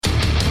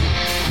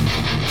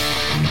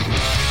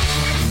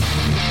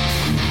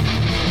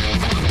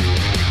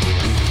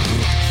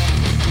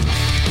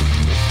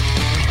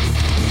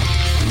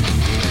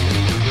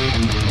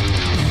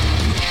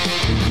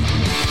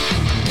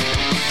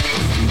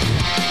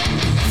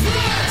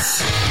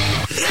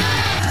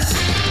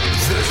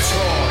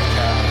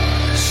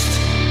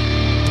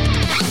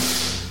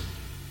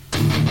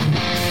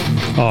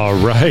All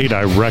right,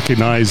 I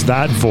recognize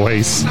that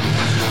voice.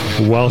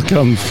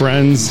 Welcome,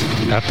 friends.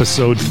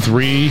 Episode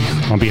 3.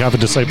 On behalf of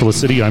Disciple of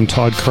City, I'm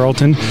Todd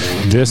Carlton.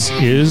 This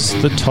is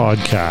the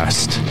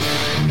Toddcast,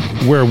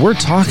 where we're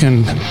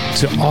talking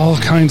to all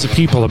kinds of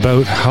people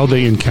about how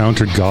they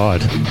encountered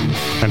God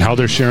and how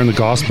they're sharing the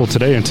gospel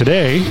today. And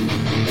today,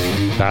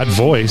 that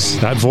voice,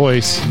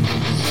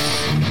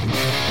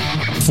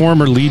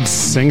 former lead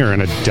singer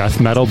in a death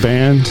metal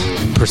band,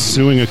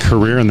 pursuing a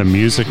career in the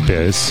music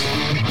biz,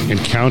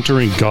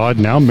 encountering God,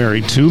 now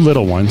married, 2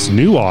 little ones,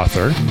 new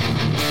author,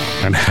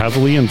 and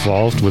heavily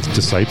involved with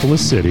Disciple of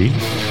City.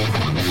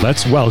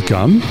 Let's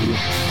welcome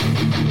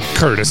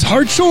Curtis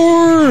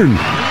Hartshorn.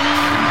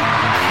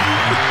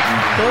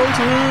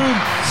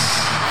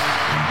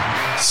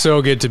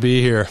 So good to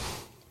be here.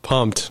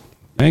 Pumped.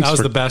 Thanks. That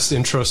was the best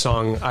intro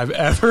song I've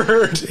ever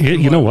heard.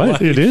 You know what?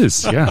 Life. It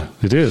is. Yeah,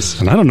 it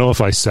is. And I don't know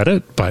if I said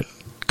it, but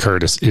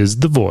Curtis is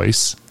the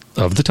voice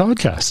of the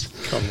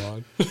Toddcast. Come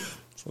on.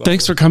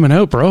 Thanks for coming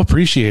out, bro.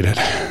 Appreciate it.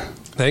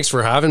 Thanks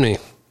for having me.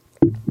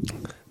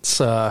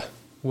 It's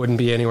wouldn't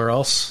be anywhere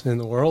else in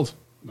the world.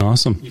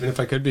 Awesome. Even if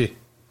I could be.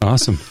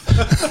 Awesome.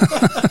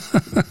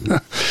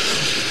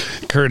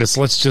 Curtis,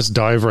 let's just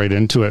dive right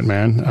into it,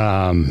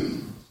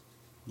 man.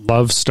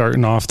 Love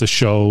starting off the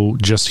show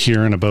just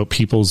hearing about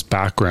people's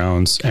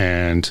backgrounds,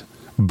 and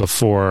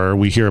before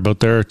we hear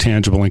about their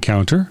tangible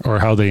encounter or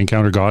how they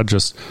encounter God,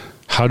 just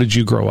how did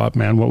you grow up,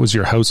 man? What was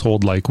your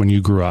household like when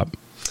you grew up?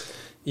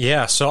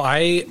 Yeah, so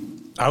I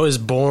was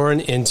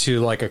born into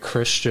like a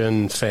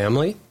Christian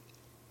family.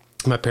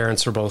 My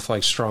parents were both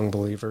like strong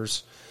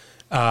believers.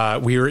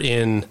 We were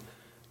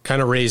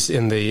kind of raised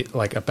in the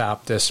like a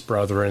Baptist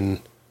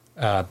Brethren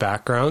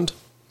background.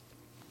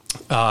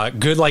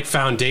 Good like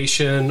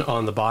foundation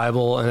on the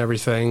Bible and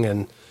everything,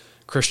 and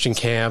Christian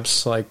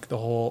camps, like the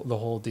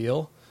whole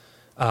deal.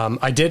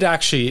 I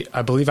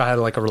believe I had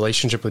like a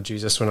relationship with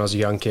Jesus when I was a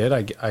young kid.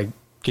 I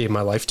gave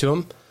my life to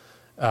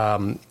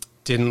him.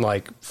 Didn't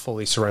like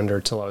fully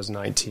surrender till I was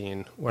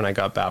 19 when I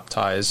got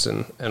baptized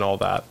and all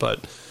that.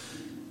 But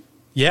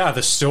yeah,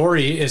 the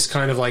story is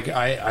kind of like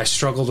I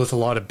struggled with a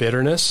lot of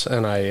bitterness,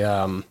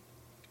 and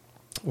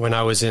when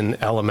I was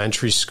in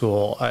elementary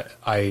school,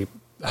 I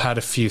had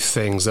a few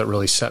things that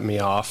really set me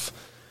off.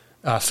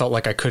 Felt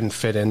like I couldn't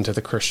fit into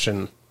the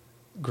Christian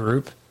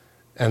group,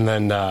 and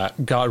then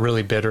got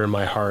really bitter in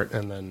my heart,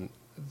 and then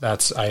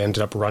I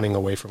ended up running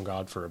away from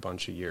God for a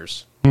bunch of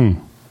years.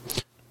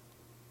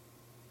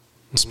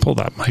 Let's pull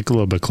that mic a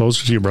little bit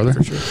closer to you, brother.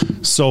 For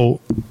sure.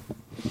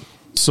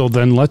 So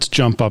then let's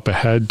jump up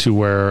ahead to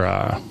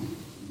where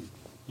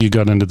you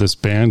got into this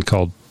band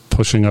called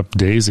Pushing Up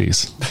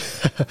Daisies.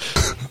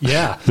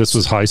 Yeah. This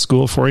was high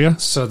school for you?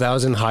 So that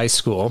was in high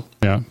school.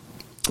 Yeah.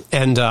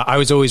 And I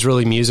was always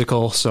really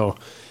musical. So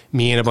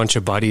me and a bunch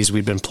of buddies,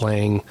 we'd been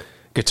playing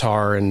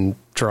guitar and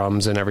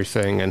drums and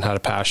everything, and had a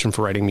passion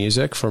for writing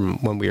music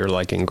from when we were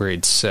like in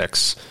grade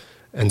 6.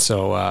 And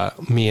so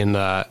me and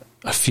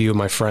a few of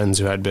my friends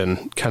who had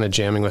been kind of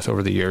jamming with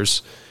over the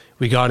years,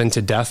 we got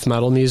into death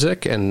metal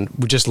music, and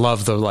we just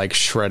loved the like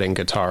shredding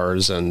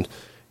guitars and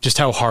just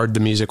how hard the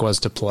music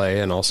was to play,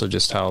 and also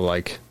just how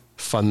like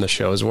fun the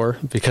shows were,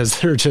 because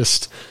they're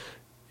just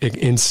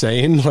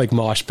insane, like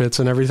mosh pits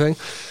and everything.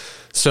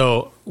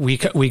 So we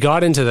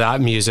got into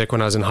that music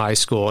when I was in high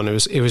school, and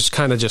it was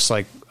kind of just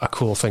like a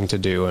cool thing to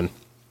do. And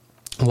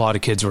a lot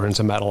of kids were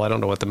into metal. I don't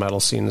know what the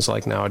metal scene is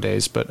like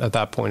nowadays, but at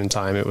that point in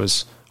time, it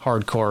was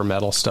hardcore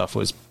metal stuff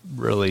was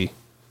really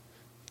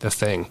the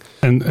thing.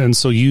 And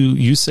so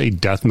you say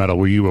death metal.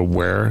 Were you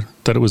aware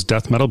that it was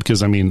death metal?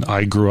 Because I mean,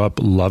 I grew up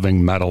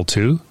loving metal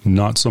too.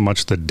 Not so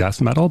much the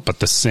death metal, but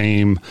the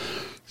same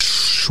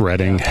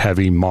shredding,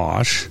 heavy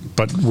mosh.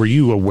 But were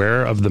you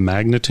aware of the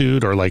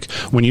magnitude, or like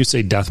when you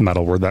say death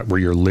metal, were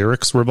your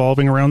lyrics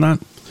revolving around that?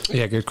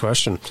 Yeah, good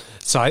question.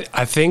 So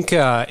I think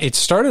it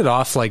started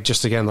off like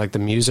just again like the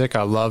music.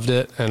 I loved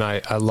it, and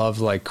I loved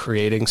like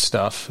creating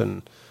stuff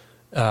and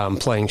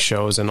playing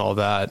shows and all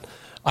that.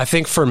 I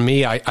think for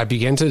me, I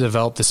began to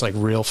develop this like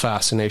real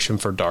fascination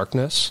for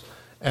darkness.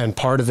 And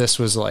part of this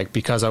was like,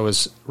 because I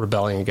was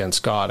rebelling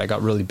against God, I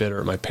got really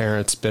bitter at my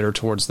parents, bitter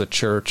towards the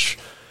church,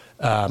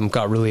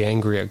 got really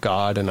angry at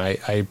God. And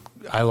I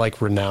like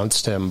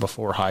renounced him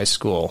before high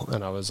school.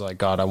 And I was like,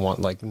 God, I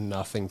want like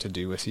nothing to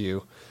do with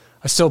you.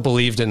 I still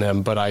believed in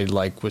him, but I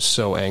like was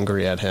so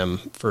angry at him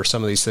for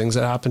some of these things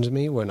that happened to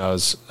me when I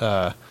was,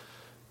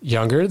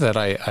 younger, that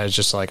I was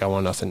just like, I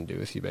want nothing to do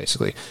with you,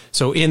 basically.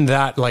 So in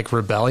that like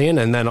rebellion,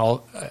 and then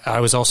I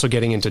was also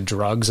getting into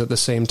drugs at the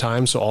same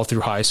time. So all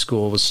through high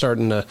school was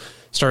started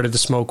to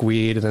smoke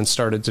weed, and then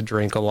started to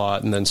drink a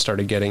lot, and then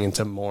started getting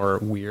into more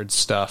weird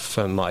stuff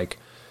and like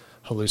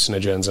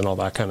hallucinogens and all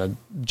that kind of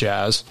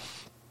jazz.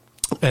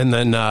 And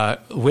then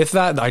with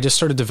that, I just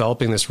started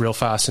developing this real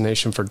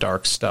fascination for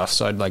dark stuff.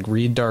 So I'd like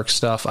read dark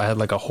stuff. I had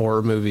like a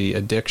horror movie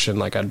addiction.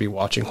 Like I'd be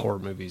watching horror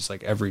movies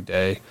like every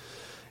day,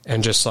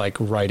 and just like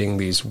writing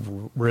these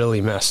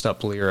really messed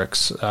up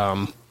lyrics.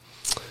 And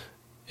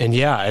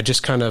yeah, it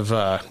just kind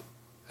of,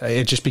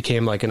 it just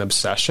became like an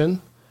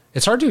obsession.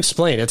 it's hard to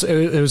explain.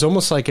 It was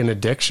almost like an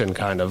addiction,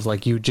 kind of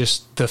like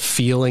the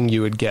feeling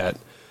you would get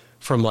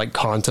from like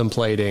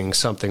contemplating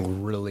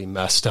something really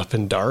messed up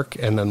and dark,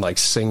 and then like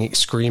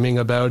screaming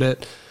about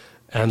it.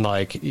 And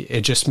like,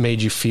 it just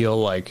made you feel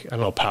like, I don't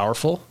know,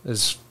 powerful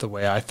is the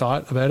way I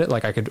thought about it.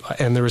 Like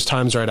and there was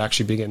times where I'd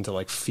actually begin to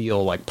like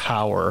feel like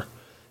power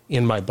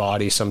in my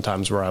body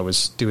sometimes where I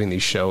was doing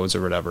these shows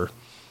or whatever.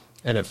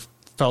 And it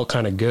felt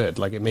kind of good.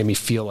 Like it made me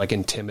feel like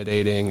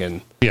intimidating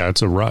and. Yeah.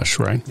 It's a rush,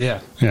 right?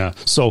 Yeah. Yeah.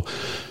 So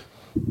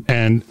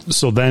then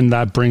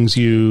that brings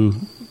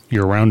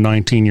you're around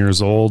 19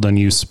 years old, and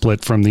you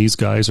split from these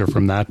guys or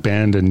from that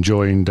band and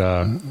joined,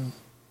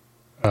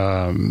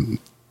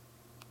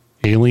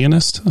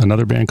 Alienist,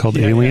 another band called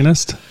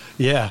Alienist.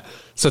 Yeah.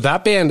 So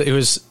that band, it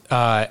was,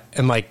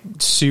 and like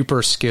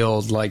super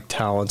skilled, like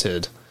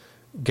talented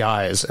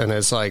guys. And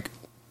it's like,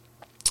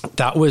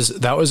 that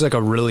was like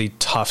a really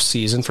tough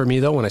season for me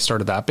though, when I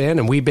started that band.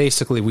 And we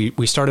basically,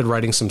 we started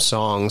writing some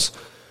songs.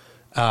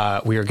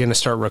 We were going to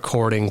start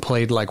recording,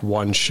 played like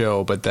one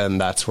show, but then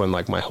that's when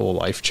like my whole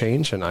life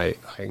changed and I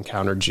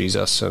encountered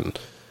Jesus. And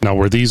now,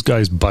 were these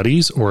guys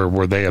buddies, or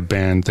were they a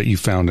band that you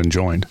found and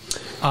joined?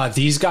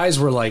 These guys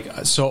were like,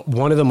 so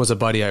one of them was a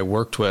buddy I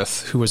worked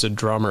with who was a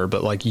drummer,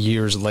 but like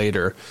years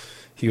later,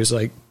 he was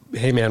like,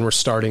 hey man, we're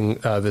starting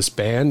this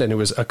band. And it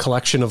was a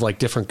collection of like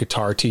different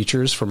guitar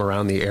teachers from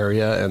around the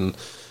area and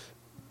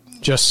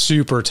just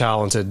super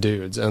talented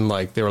dudes. And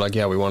like, they were like,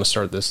 yeah, we want to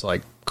start this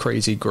like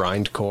crazy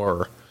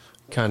grindcore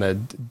kind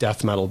of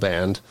death metal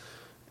band.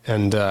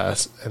 And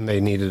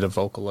they needed a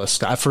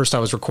vocalist. At first I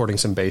was recording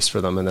some bass for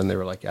them, and then they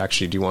were like,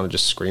 actually, do you want to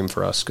just scream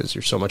for us? Because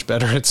you're so much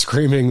better at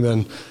screaming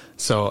than,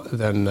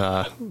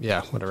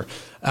 yeah, whatever.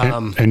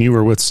 And you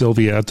were with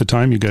Sylvia at the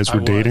time? You guys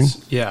were dating?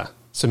 Yeah.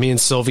 So me and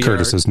Sylvia.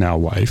 Curtis's now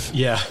wife.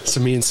 Yeah. So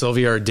me and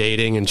Sylvia are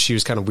dating, and she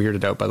was kind of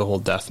weirded out by the whole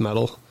death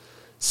metal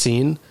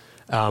scene.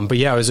 But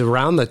yeah, it was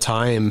around the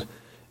time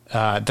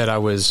that I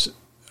was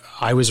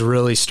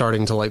really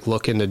starting to like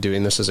look into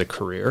doing this as a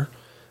career.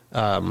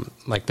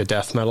 Like the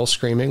death metal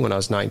screaming when I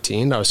was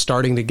 19, I was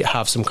starting to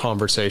have some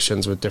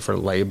conversations with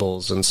different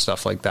labels and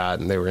stuff like that.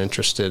 And they were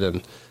interested,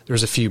 and there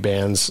was a few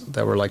bands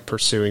that were like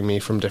pursuing me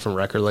from different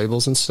record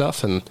labels and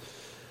stuff. And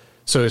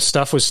so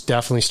stuff was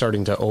definitely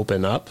starting to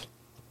open up.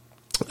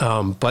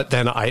 But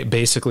then I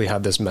basically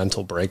had this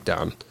mental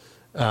breakdown.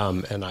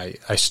 And I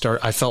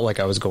felt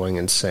like I was going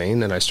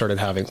insane, and I started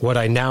having what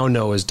I now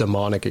know as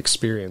demonic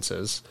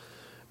experiences.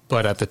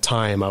 But at the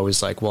time I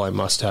was like, well, I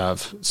must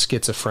have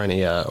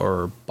schizophrenia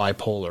or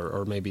bipolar,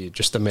 or maybe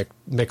just a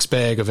mixed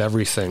bag of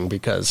everything,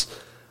 because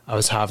I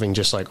was having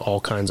just like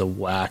all kinds of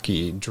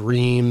wacky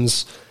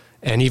dreams.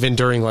 And even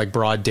during like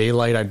broad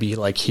daylight, I'd be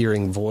like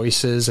hearing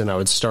voices, and I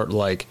would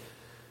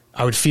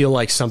feel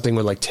like something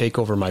would like take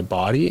over my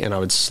body, and I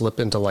would slip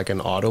into like an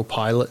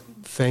autopilot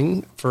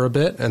thing for a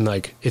bit. And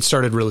like, it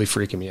started really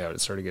freaking me out. It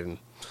started getting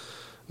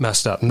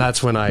messed up. And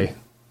that's when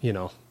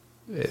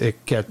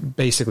it kept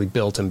basically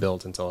built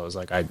until I was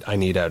like, I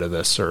need out of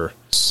this. Or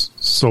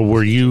so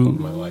were you,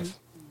 my life.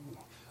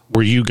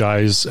 Were you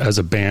guys as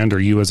a band, or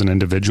you as an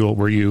individual,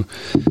 were you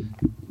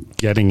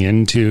getting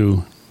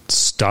into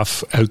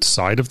stuff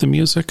outside of the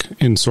music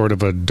in sort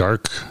of a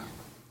dark,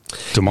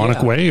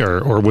 demonic way,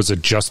 or was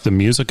it just the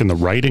music and the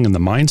writing and the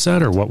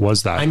mindset, or what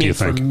was that? I mean, do you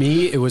think? For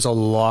me, it was a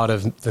lot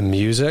of the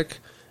music,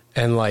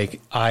 and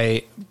like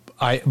I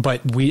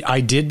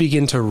did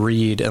begin to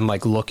read and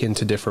like look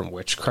into different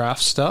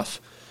witchcraft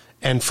stuff.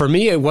 And for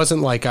me, it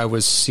wasn't like I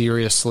was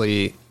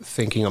seriously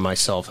thinking of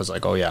myself as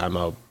like, oh yeah, I'm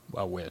a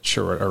witch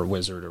or a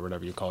wizard or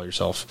whatever you call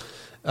yourself.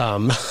 A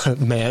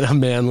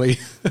manly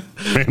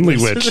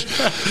witch.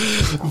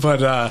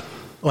 But,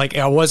 like,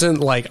 I wasn't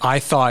like, I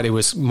thought it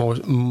was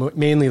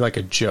mainly like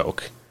a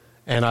joke,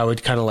 and I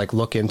would kind of like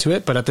look into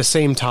it. But at the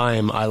same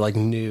time, I like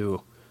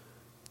knew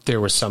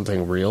there was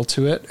something real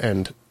to it,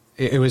 and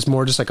it was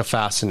more just like a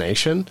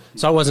fascination.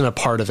 So I wasn't a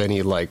part of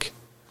any like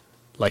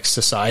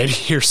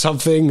society or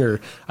something,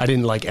 or I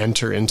didn't like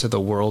enter into the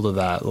world of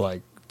that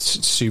like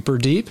super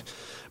deep.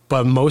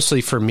 But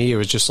mostly for me, it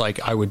was just like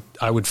I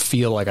would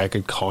feel like I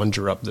could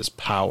conjure up this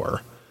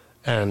power,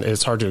 and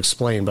it's hard to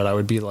explain. But I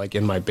would be like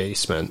in my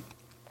basement,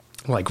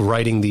 like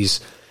writing these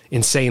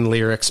insane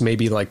lyrics.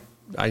 Maybe like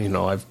I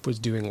was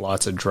doing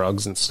lots of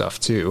drugs and stuff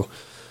too,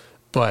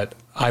 but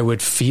I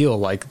would feel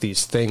like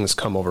these things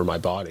come over my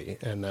body,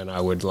 and then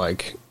I would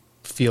like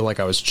feel like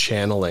I was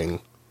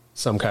channeling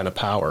some kind of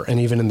power. And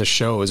even in the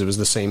shows, it was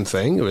the same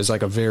thing. It was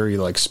like a very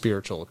like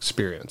spiritual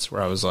experience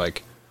where I was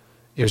like,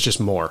 it was just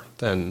more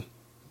than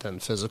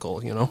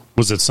physical, you know?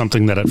 Was it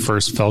something that at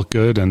first felt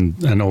good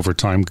and over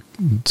time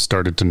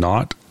started to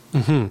not?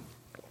 Mm-hmm.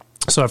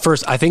 So at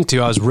first, I think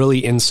too, I was really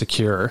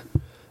insecure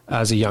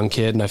as a young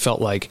kid, and I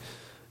felt like,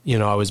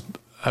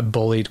 I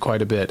bullied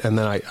quite a bit. And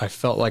then I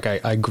felt like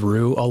I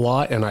grew a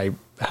lot, and I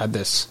had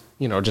this,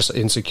 just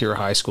insecure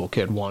high school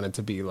kid, wanted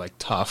to be like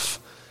tough.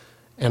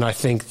 And I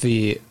think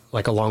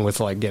along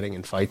with like getting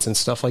in fights and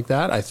stuff like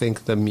that, I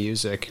think the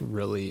music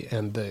really,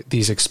 and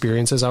these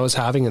experiences I was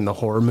having in the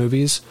horror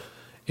movies,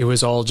 it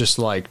was all just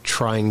like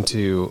trying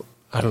to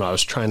I don't know, I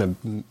was trying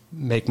to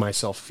make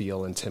myself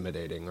feel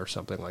intimidating or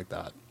something like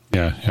that.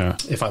 Yeah.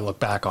 If I look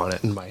back on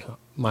it, and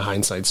my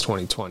hindsight's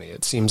 2020,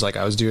 it seems like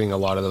I was doing a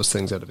lot of those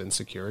things out of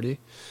insecurity.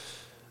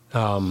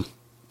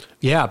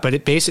 Yeah, but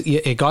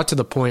it got to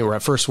the point where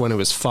at first, when it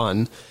was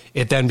fun,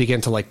 it then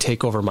began to like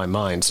take over my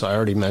mind. So I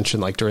already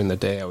mentioned, like, during the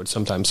day I would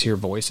sometimes hear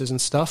voices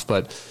and stuff,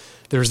 but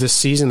there's this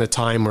season of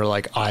time where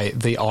like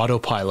the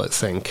autopilot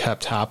thing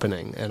kept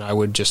happening, and I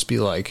would just be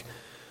like,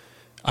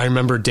 I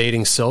remember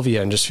dating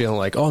Sylvia and just feeling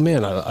like, oh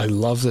man, I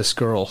love this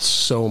girl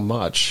so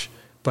much,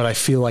 but I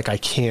feel like I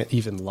can't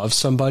even love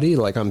somebody.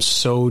 Like, I'm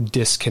so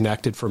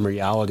disconnected from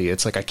reality.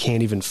 It's like I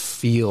can't even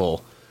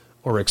feel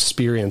or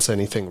experience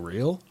anything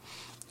real.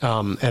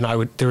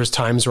 And there was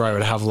times where I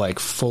would have like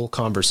full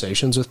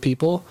conversations with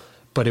people,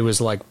 but it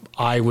was like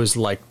I was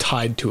like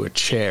tied to a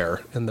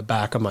chair in the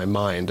back of my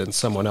mind, and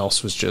someone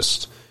else was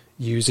just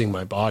using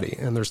my body.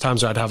 And there's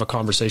times where I'd have a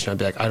conversation, I'd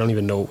be like, I don't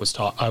even know what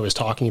I was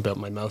talking about.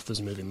 My mouth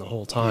was moving the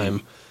whole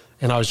time,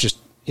 and I was just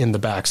in the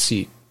back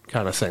seat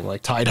kind of thing,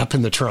 like tied up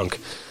in the trunk.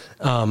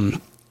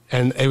 And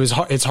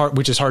it's hard,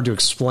 which is hard to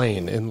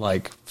explain in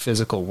like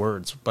physical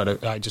words,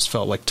 but I just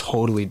felt like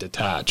totally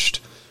detached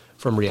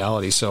from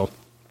reality. So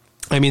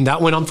I mean,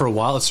 that went on for a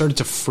while. It started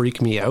to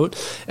freak me out.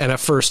 And at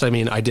first, I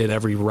mean, I did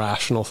every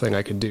rational thing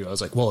I could do. I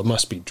was like, well, it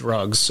must be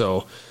drugs,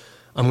 so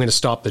I'm going to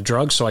stop the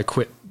drugs. So I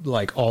quit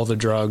like all the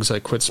drugs. I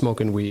quit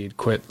smoking weed,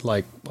 quit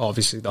like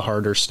obviously the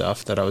harder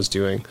stuff that I was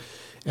doing.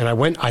 And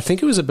I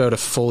think it was about a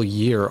full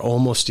year,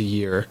 almost a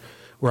year,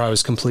 where I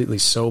was completely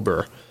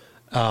sober.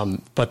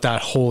 But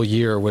that whole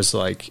year was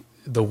like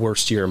the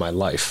worst year of my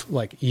life.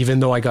 Like, even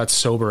though I got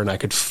sober and I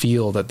could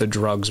feel that the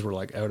drugs were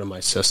like out of my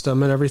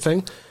system and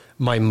everything,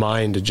 my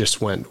mind just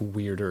went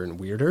weirder and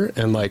weirder.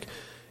 And like,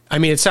 I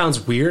mean, it sounds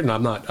weird, and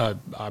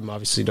I'm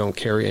obviously don't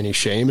carry any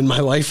shame in my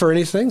life or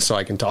anything, so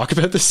I can talk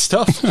about this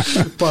stuff.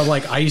 But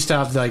like, I used to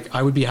have like,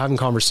 I would be having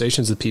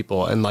conversations with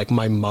people, and like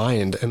my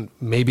mind, and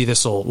maybe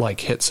this will like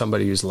hit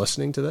somebody who's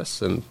listening to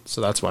this. And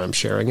so that's why I'm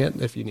sharing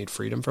it. If you need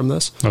freedom from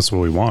this, that's what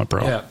we want,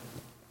 bro. Yeah.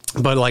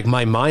 But like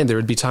my mind, there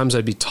would be times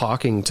I'd be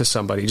talking to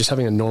somebody, just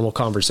having a normal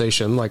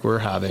conversation like we're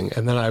having,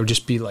 and then I would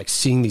just be like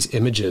seeing these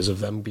images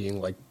of them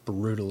being like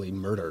brutally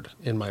murdered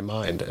in my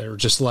mind, or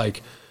just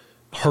like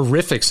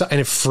horrific, and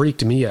it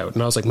freaked me out.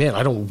 And I was like, man,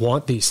 I don't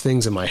want these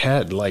things in my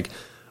head. Like,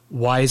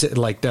 why is it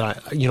like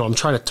that? I'm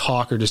trying to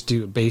talk or just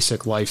do a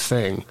basic life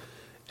thing,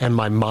 and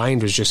my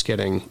mind was just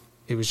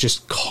it was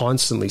just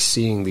constantly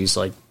seeing these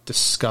like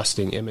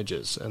disgusting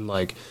images, and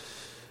like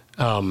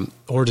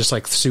or just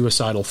like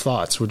suicidal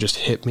thoughts would just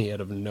hit me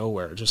out of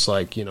nowhere. Just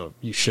like, you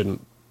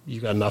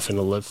got nothing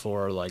to live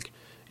for. Like,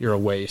 you're a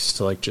waste.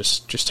 To like,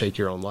 just take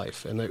your own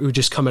life. And it would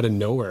just come out of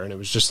nowhere. And it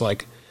was just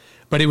like,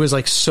 but it was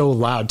like so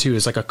loud too. It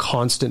was like a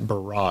constant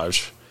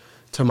barrage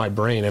to my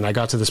brain. And I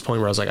got to this point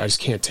where I was like, I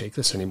just can't take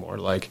this anymore.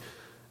 Like,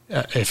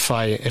 if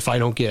I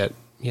don't get,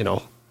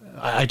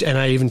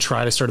 I even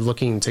tried, I started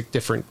looking into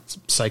different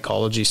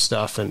psychology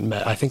stuff, and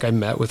I think I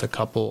met with a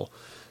couple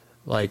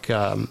like,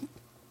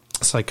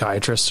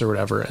 psychiatrists or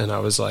whatever, and I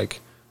was like,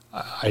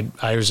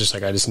 I was just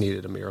like, I just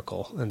needed a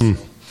miracle. And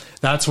so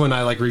that's when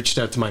I like reached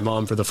out to my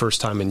mom for the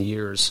first time in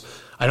years.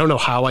 I don't know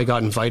how I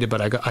got invited,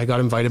 but I got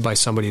invited by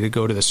somebody to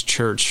go to this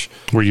church.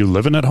 Were you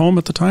living at home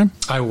at the time?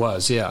 I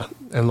was, yeah.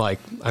 And like,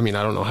 I mean,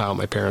 I don't know how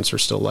my parents were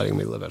still letting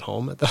me live at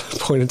home at that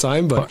point in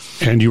time, but.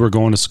 And you were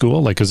going to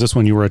school? Like, is this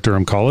when you were at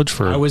Durham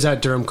College I was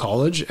at Durham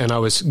College, and I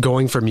was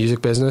going for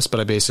music business, but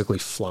I basically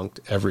flunked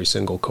every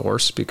single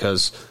course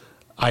because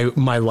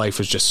my life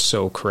was just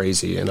so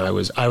crazy. And I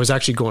was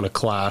actually going to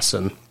class,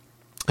 and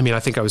I mean,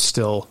 I think I was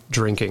still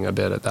drinking a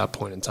bit at that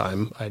point in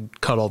time. I'd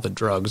cut all the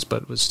drugs,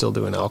 but was still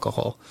doing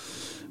alcohol.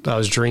 But I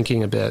was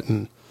drinking a bit,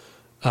 and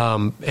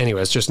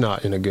anyways, just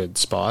not in a good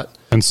spot.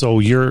 And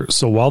so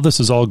while this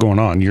is all going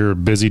on, you're a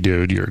busy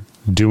dude, you're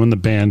doing the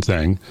band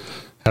thing,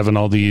 having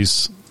all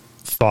these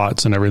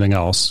thoughts and everything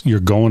else. You're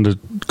going to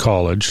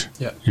college.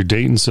 Yeah. You're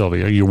dating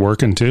Sylvia. You're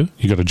working too.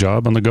 You got a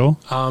job on the go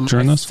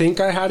during this? I think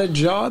I had a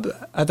job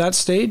at that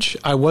stage.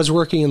 I was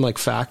working in like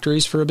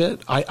factories for a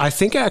bit. I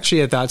think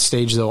actually at that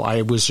stage though,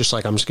 I was just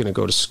like, I'm just going to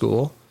go to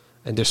school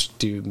and just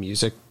do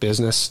music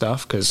business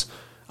stuff. Cause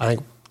I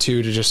think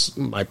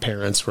my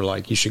parents were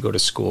like, you should go to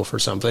school for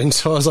something.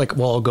 So I was like,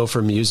 well, I'll go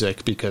for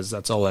music because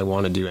that's all I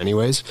want to do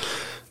anyways.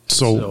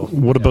 So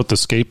what about the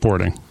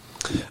skateboarding?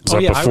 Is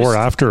that before,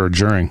 after, or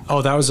during?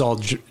 Oh, that was all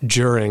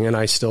during, and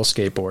I still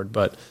skateboard,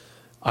 but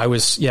I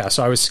was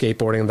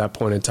skateboarding at that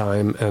point in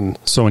time. And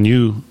so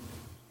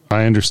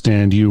I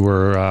understand you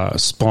were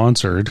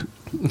sponsored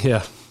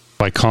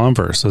by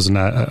Converse as an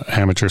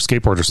amateur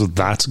skateboarder. So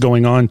that's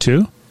going on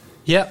too?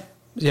 Yeah.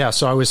 Yeah.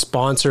 So I was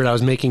sponsored. I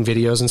was making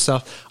videos and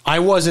stuff. I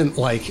wasn't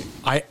like,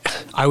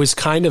 I was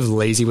kind of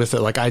lazy with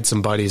it. Like, I had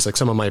some buddies, like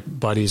some of my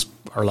buddies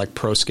are like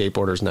pro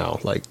skateboarders now,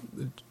 like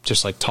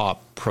just like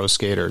top pro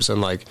skaters.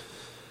 And like,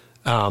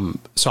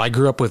 so I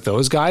grew up with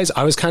those guys.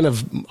 I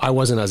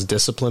wasn't as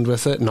disciplined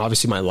with it. And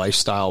obviously my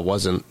lifestyle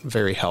wasn't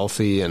very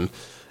healthy, and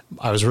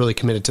I was really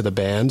committed to the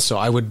band. So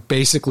I would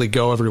basically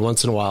go every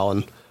once in a while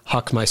and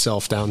huck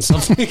myself down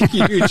something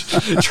huge,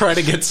 try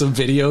to get some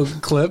video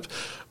clip.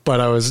 But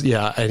I was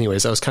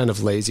kind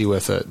of lazy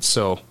with it.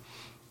 So,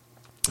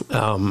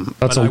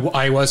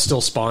 I was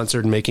still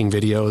sponsored and making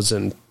videos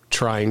and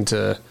trying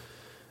to,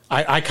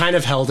 I kind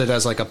of held it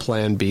as like a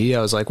plan B.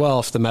 I was like, well,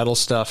 if the metal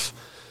stuff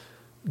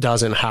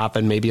doesn't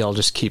happen, maybe I'll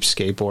just keep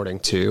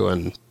skateboarding too.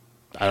 And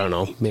I don't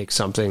know, make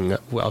something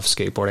of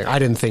skateboarding. I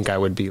didn't think I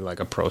would be like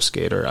a pro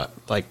skater.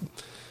 Like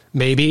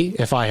maybe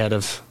if I had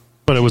have,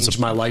 but it was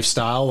my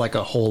lifestyle like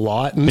a whole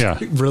lot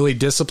and really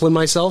disciplined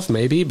myself,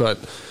 maybe, but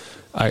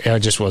I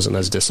just wasn't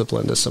as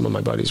disciplined as some of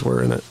my buddies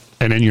were in it.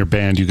 And in your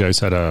band, you guys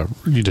had had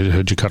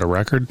you cut a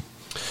record?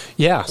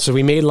 Yeah. So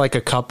we made like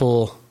a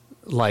couple,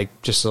 like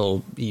just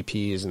little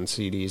EPs and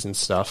CDs and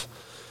stuff.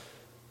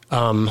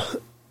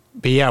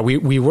 But yeah,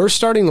 we were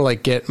starting to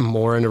like get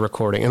more into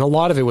recording, and a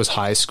lot of it was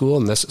high school.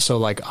 And so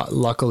like,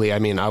 luckily, I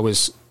mean, I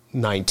was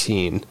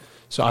 19,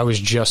 so I was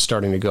just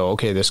starting to go,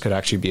 okay, this could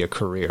actually be a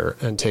career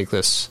and take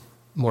this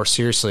more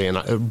seriously.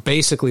 And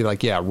basically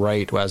like,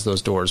 right as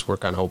those doors were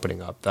kind of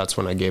opening up, that's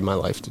when I gave my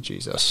life to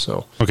Jesus.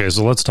 So, okay.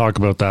 So let's talk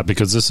about that,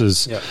 because this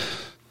is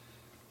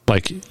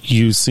like,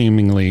 you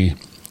seemingly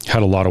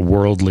had a lot of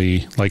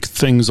worldly like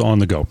things on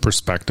the go,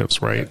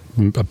 perspectives, right?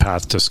 A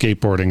path to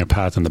skateboarding, a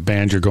path in the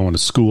band, you're going to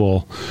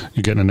school,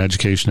 you're getting an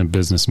education in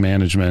business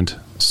management.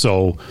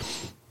 So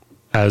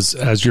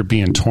as you're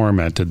being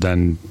tormented,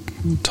 then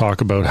talk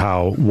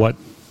about what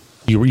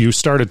you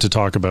started to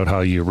talk about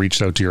how you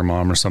reached out to your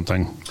mom or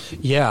something.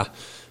 Yeah.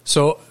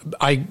 So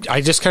I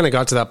just kind of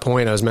got to that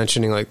point. I was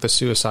mentioning like the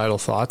suicidal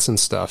thoughts and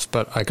stuff,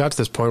 but I got to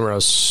this point where I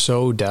was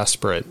so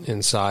desperate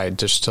inside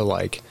just to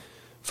like,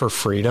 for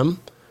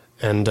freedom.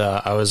 And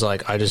I was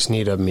like, I just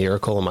need a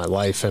miracle in my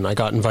life. And I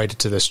got invited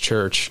to this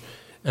church,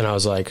 and I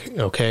was like,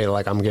 okay,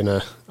 like I'm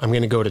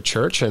gonna go to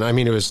church. And I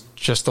mean, it was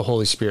just the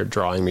Holy Spirit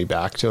drawing me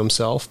back to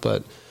Himself.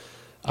 But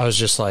I was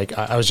just like,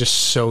 I was just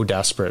so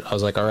desperate. I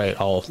was like, all right,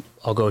 I'll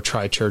go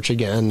try church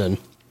again. And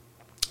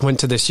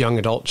went to this young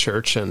adult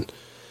church, and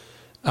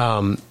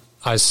I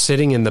was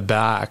sitting in the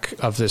back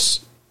of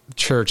this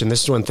church, and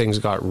this is when things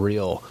got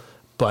real.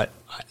 But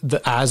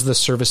as the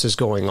service is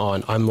going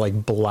on, I'm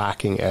like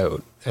blacking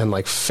out and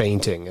like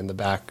fainting in the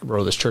back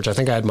row of this church. I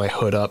think I had my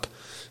hood up.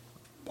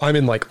 I'm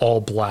in like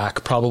all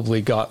black,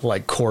 probably got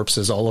like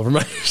corpses all over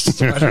my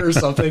sweater or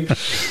something.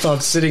 So I'm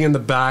sitting in the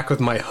back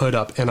with my hood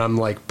up, and I'm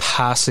like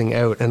passing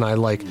out. And I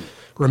like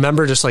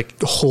remember just like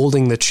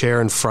holding the chair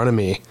in front of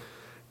me,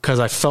 because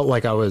I felt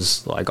like I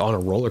was like on a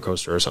roller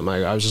coaster or something.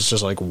 I was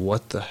just like,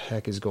 what the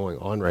heck is going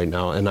on right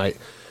now? And I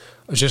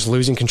was just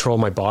losing control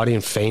of my body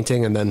and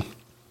fainting. And then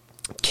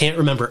can't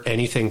remember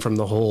anything from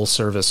the whole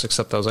service,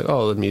 except I was like,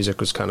 oh, the music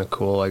was kind of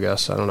cool, I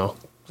guess. I don't know.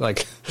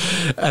 Like,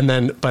 and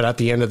then, but at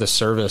the end of the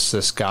service,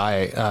 this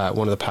guy,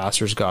 one of the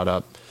pastors got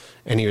up,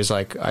 and he was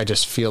like, I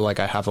just feel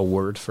like I have a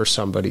word for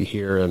somebody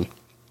here. And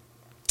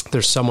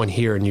there's someone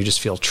here, and you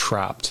just feel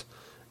trapped,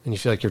 and you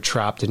feel like you're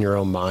trapped in your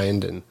own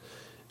mind. And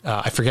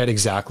I forget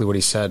exactly what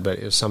he said, but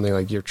it was something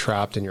like, you're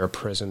trapped and you're a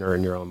prisoner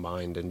in your own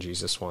mind, and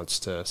Jesus wants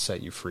to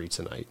set you free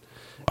tonight.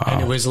 Wow.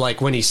 And it was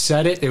like, when he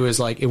said it, it was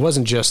like, it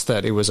wasn't just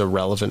that it was a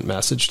relevant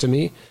message to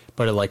me,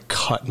 but it like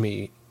cut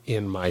me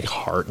in my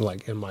heart,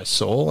 like in my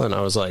soul. And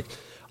I was like,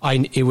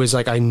 it was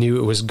like, I knew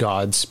it was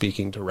God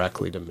speaking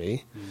directly to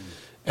me.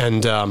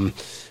 And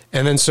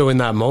then, so in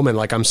that moment,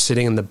 like I'm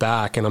sitting in the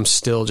back, and I'm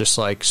still just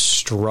like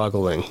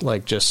struggling,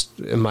 like just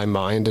in my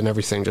mind and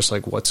everything, just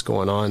like what's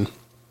going on.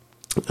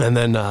 And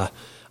then,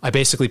 I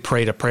basically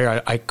prayed a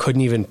prayer. I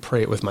couldn't even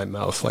pray it with my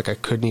mouth. Like I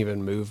couldn't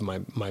even move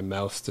my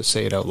mouth to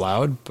say it out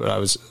loud. But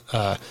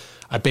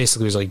I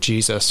basically was like,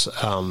 Jesus,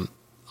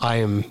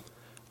 I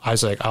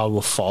was like, I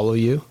will follow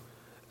you,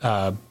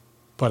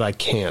 but I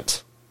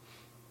can't.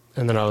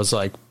 And then I was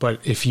like,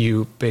 but if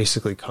you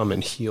basically come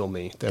and heal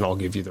me, then I'll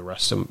give you the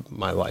rest of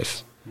my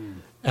life.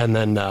 And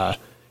then,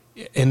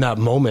 in that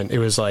moment, it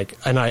was like,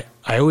 and I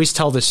always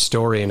tell this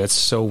story, and it's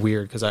so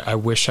weird because I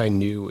wish I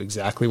knew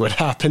exactly what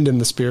happened in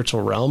the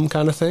spiritual realm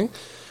kind of thing.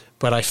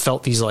 But I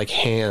felt these like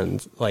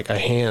hands like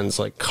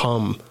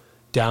come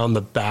down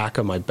the back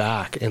of my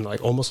back and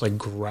like almost like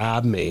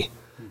grab me.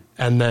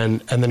 And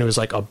then it was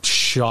like a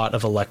shot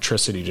of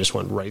electricity just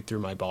went right through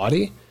my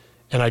body.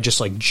 And I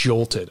just like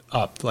jolted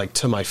up like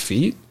to my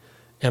feet.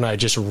 And I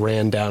just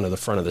ran down to the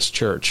front of this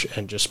church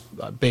and just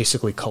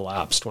basically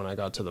collapsed when I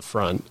got to the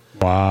front.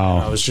 Wow.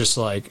 And I was just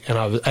like, and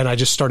I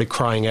just started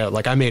crying out.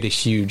 Like I made a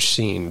huge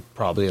scene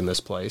probably in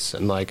this place,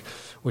 and like,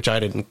 which I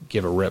didn't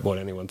give a rip what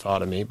anyone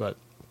thought of me, but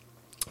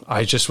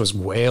I just was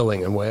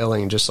wailing and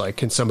wailing, just like,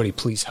 can somebody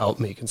please help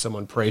me? Can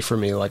someone pray for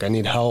me? Like I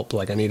need help.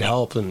 Like I need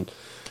help. And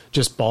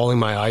just bawling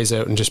my eyes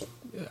out and just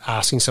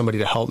asking somebody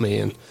to help me.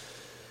 And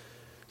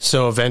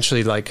so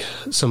eventually like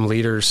some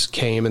leaders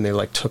came, and they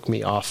like took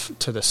me off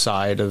to the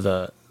side of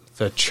the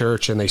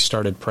church, and they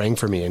started praying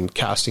for me and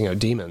casting out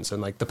demons.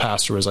 And like the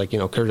pastor was like,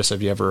 Curtis,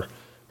 have you ever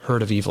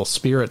heard of evil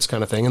spirits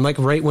kind of thing? And like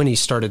right when he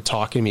started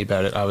talking to me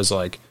about it, I was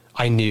like,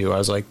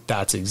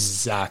 that's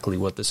exactly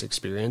what this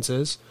experience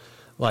is.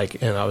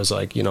 Like, and I was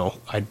like, you know,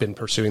 I'd been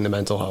pursuing the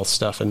mental health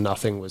stuff and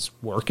nothing was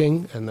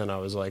working. And then I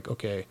was like,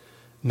 okay,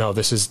 no,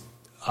 this is,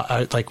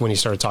 like when he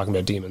started talking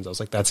about demons, I was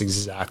like, that's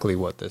exactly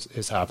what this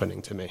is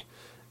happening to me.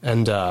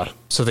 And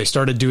so they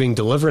started doing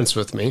deliverance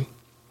with me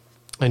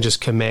and just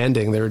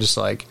commanding. They were just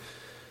like,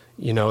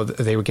 you know,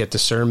 they would get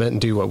discernment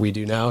and do what we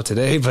do now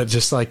today, but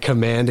just like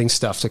commanding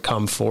stuff to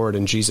come forward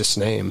in Jesus'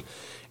 name.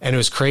 And it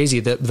was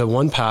crazy that the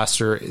one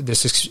pastor,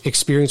 this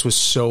experience was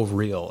so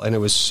real and it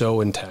was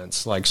so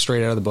intense, like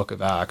straight out of the book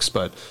of Acts.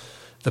 But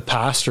the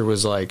pastor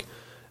was like,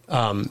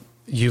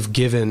 you've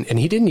given, and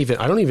he didn't even,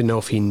 I don't even know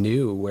if he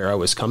knew where I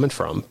was coming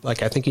from.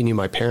 Like, I think he knew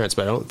my parents,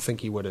 but I don't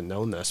think he would have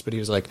known this. But he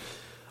was like,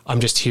 I'm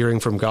just hearing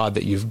from God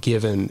that you've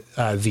given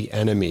the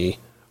enemy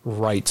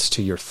rights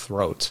to your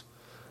throat.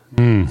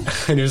 And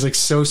it was like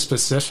so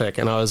specific.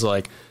 And I was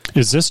like,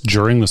 is this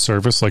during the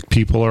service? Like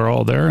people are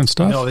all there and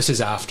stuff? No, this is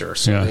after.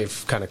 So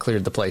they've kind of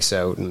cleared the place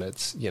out and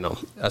it's, you know,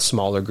 a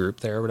smaller group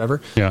there or whatever.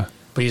 Yeah.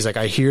 But he's like,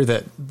 I hear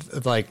that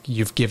like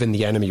you've given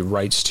the enemy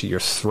rights to your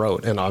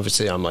throat. And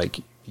obviously I'm like,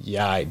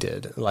 yeah, I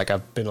did. Like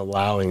I've been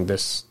allowing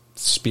this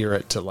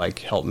spirit to like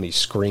help me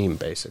scream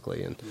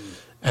basically.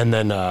 And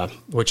then,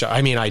 which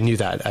I mean, I knew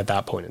that at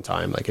that point in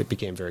time, like it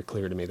became very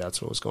clear to me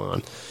that's what was going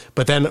on.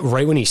 But then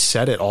right when he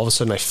said it, all of a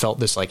sudden I felt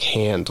this like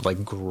hand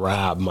like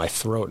grab my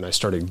throat and I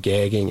started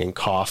gagging and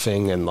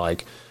coughing and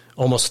like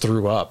almost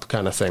threw up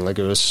kind of thing. Like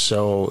it was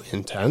so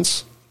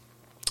intense.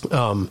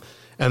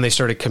 And they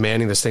started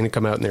commanding this thing to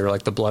come out and they were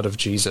like, the blood of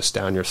Jesus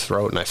down your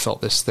throat. And I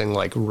felt this thing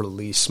like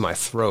release my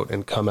throat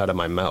and come out of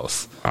my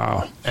mouth.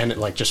 Wow. And it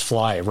like just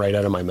fly right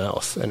out of my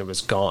mouth and it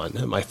was gone.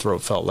 And my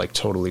throat felt like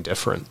totally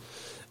different.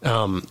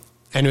 And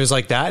it was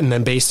like that. And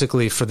then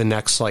basically for the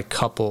next like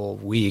couple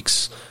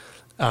weeks,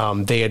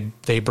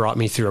 they brought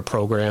me through a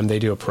program. They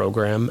do a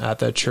program at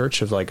that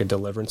church of like a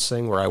deliverance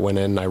thing where I went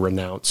in and I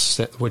renounced,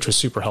 which was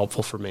super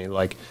helpful for me.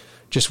 Like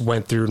just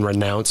went through and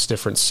renounced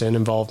different sin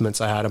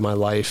involvements I had in my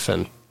life.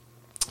 And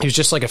it was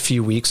just like a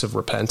few weeks of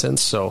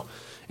repentance. So,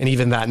 and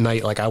even that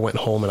night, like I went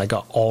home and I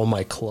got all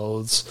my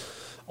clothes,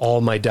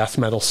 all my death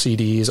metal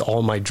CDs,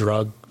 all my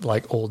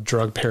old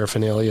drug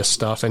paraphernalia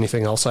stuff,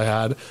 anything else I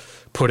had,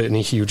 put it in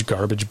a huge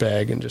garbage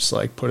bag and just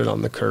like put it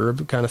on the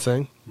curb kind of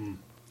thing.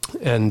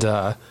 And,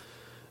 yeah,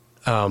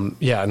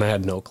 and I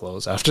had no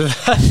clothes after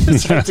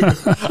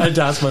that. I had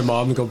to ask my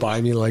mom to go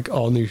buy me like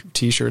all new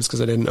t-shirts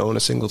because I didn't own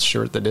a single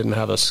shirt that didn't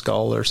have a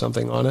skull or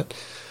something on it.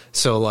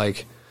 So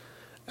like,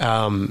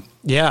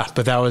 yeah,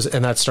 but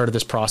that started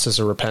this process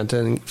of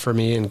repenting for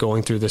me and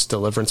going through this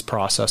deliverance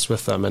process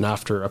with them. And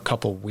after a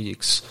couple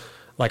weeks,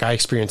 like I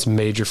experienced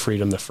major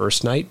freedom the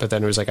first night, but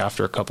then it was like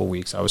after a couple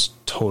weeks, I was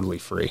totally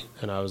free.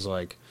 And I was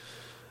like,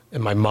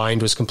 and my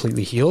mind was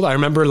completely healed. I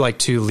remember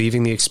like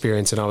leaving the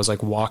experience and I was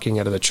like walking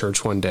out of the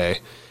church one day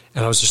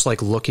and I was just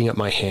like looking at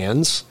my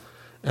hands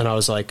and I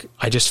was like,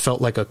 I just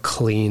felt like a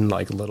clean,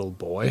 like little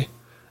boy.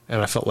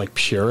 And I felt like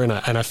pure. And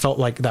I felt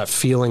like that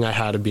feeling I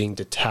had of being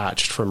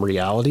detached from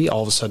reality.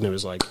 All of a sudden it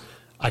was like,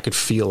 I could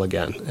feel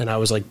again. And I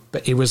was like,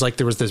 it was like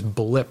there was this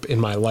blip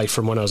in my life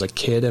from when I was a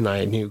kid and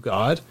I knew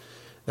God.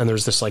 And there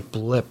was this like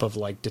blip of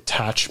like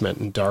detachment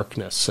and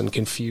darkness and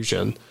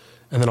confusion.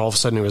 And then all of a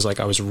sudden it was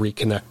like I was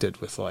reconnected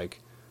with like,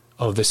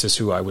 oh, this is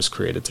who I was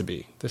created to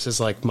be. This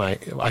is like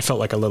I felt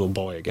like a little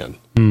boy again.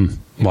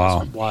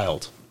 Wow.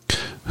 Wild.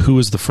 Who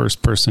was the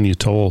first person you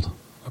told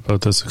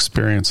about this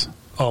experience?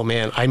 Oh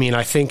man. I mean,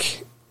 I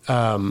think,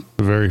 the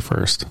very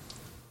first.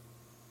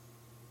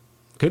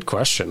 Good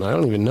question. I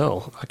don't even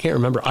know. I can't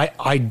remember.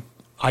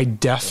 I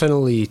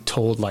definitely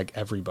told like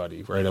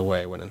everybody right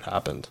away when it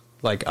happened.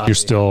 Like you're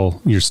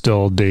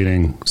still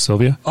dating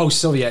Sylvia? Oh,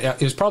 Sylvia. Yeah,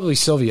 it was probably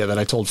Sylvia that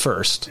I told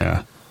first.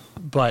 Yeah.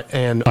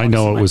 And I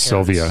know it was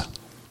Sylvia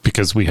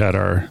because we had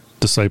our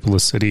Disciple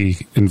of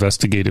City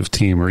investigative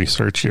team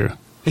research you.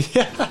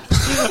 Yeah.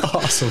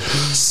 Awesome.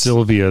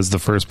 Sylvia is the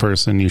first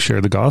person you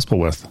share the gospel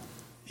with.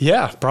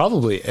 Yeah,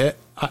 probably.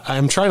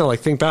 I'm trying to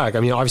like think back.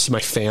 I mean, obviously my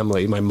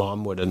family, my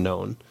mom would have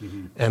known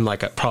and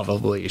like I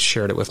probably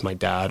shared it with my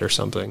dad or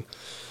something.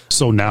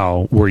 So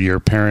now were your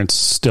parents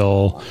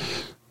still,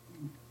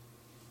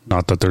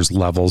 not that there's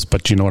levels,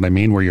 but you know what I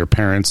mean? Were your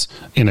parents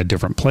in a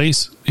different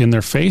place in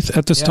their faith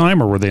at this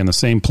time, or were they in the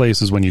same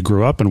place as when you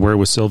grew up? And where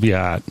was Sylvia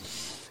at?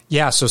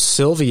 Yeah, so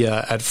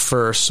Sylvia at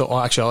first,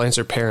 actually I'll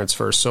answer parents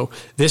first. So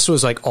this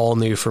was like all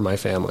new for my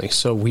family.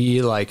 So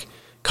we like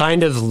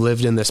kind of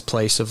lived in this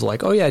place of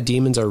like, oh yeah,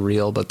 demons are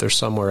real, but they're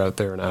somewhere out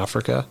there in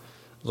Africa.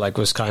 Like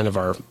was kind of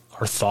our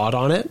thought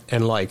on it.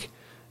 And like,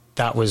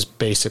 that was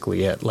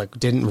basically it. Like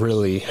didn't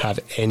really have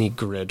any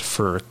grid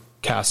for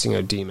casting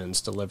out demons,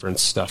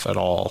 deliverance stuff at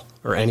all,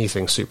 or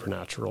anything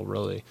supernatural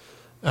really.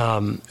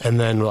 And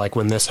then like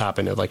when this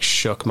happened, it like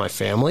shook my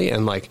family.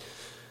 And like,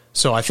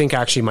 so I think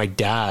actually my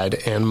dad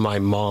and my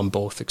mom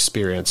both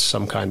experienced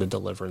some kind of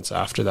deliverance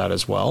after that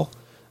as well.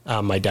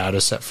 My dad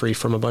was set free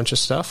from a bunch of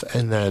stuff.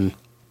 And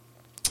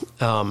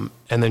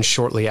then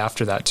shortly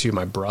after that too,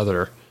 my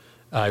brother,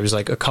 it was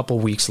like a couple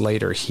weeks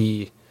later,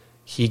 he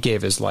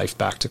gave his life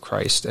back to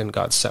Christ and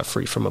got set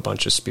free from a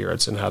bunch of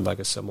spirits and had like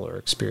a similar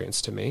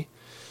experience to me.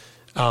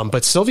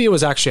 But Sylvia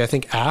was actually, I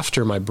think,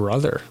 after my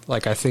brother.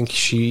 Like, I think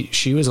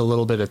she was a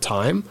little bit of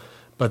time,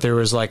 but there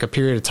was like a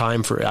period of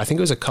time for, I think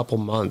it was a couple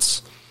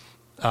months,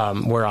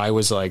 where I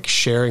was like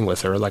sharing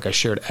with her, like I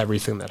shared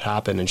everything that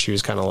happened, and she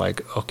was kind of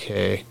like,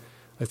 okay,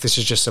 like this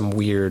is just some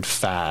weird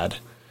fad,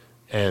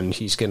 and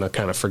he's going to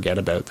kind of forget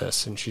about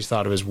this. And she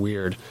thought it was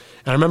weird.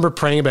 And I remember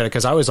praying about it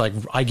because I was like,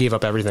 I gave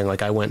up everything.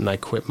 Like I went and I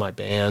quit my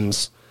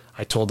bands.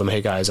 I told them,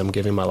 hey guys, I'm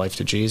giving my life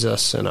to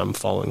Jesus and I'm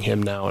following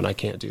him now and I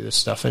can't do this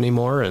stuff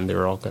anymore. And they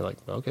were all kind of like,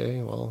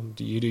 okay, well,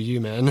 do you,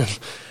 man.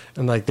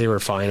 And like, they were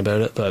fine about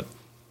it, but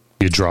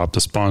you dropped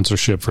the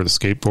sponsorship for the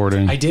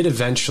skateboarding. I did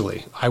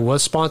eventually. I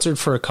was sponsored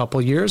for a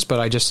couple years, but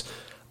I just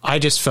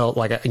felt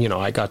like, you know,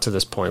 I got to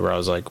this point where I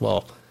was like,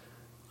 well,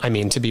 I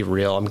mean, to be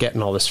real, I'm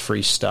getting all this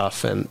free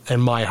stuff. And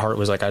my heart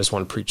was like, I just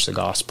want to preach the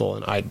gospel.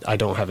 And I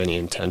don't have any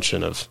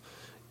intention of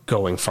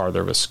going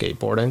farther with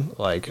skateboarding.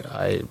 Like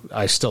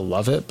I still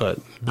love it, but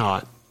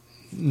not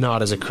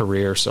as a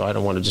career. So I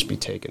don't want to just be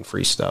taking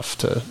free stuff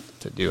to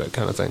do it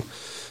kind of thing.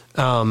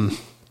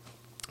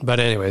 But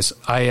anyways,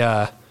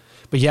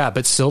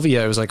 but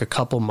Sylvia, it was like a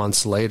couple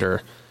months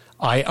later,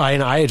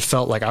 I had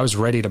felt like I was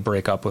ready to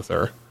break up with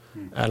her.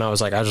 And I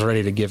was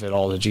ready to give it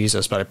all to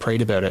Jesus, but I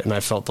prayed about it and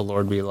I felt the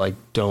Lord be like,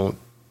 don't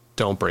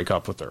break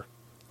up with her.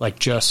 Like,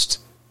 just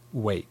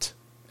wait.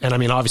 And I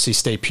mean, obviously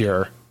stay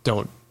pure.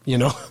 Don't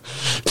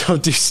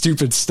do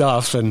stupid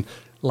stuff and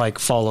like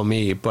follow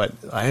me.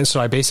 And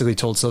so I basically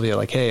told Sylvia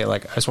like, hey,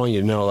 like, I just want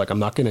you to know, like, I'm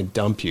not going to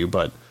dump you,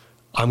 but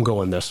I'm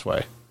going this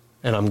way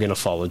and I'm going to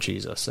follow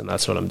Jesus. And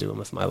that's what I'm doing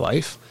with my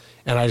life.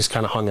 And I just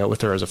kind of hung out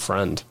with her as a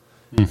friend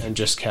and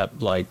just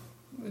kept like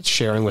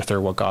sharing with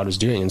her what God was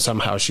doing. And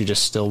somehow she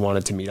just still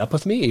wanted to meet up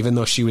with me, even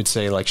though she would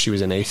say like she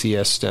was an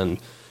atheist and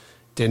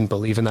didn't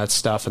believe in that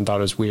stuff and thought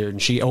it was weird.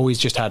 And she always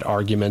just had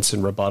arguments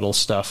and rebuttal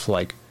stuff,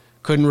 like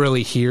couldn't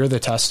really hear the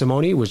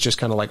testimony, was just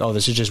kind of like, oh,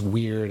 this is just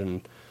weird.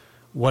 And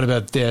what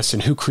about this?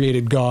 And who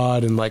created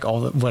God? And like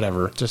all the,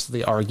 whatever, just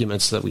the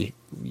arguments that we,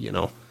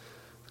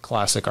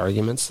 classic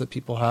arguments that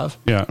people have.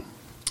 Yeah.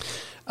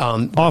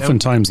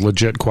 Oftentimes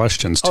legit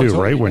questions too, totally,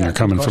 right? When you're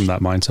coming from that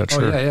mindset.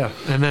 Sure. Yeah.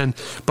 And then,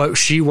 but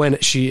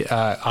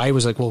I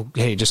was like, well,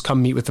 hey, just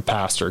come meet with the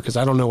pastor. Cause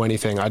I don't know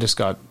anything. I just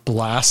got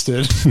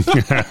blasted.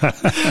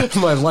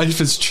 My life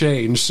has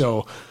changed.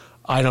 So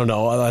I don't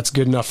know. That's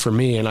good enough for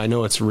me. And I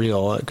know it's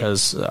real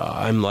because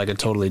I'm like a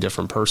totally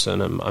different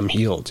person. I'm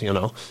healed,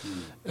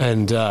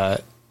 and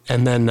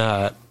then,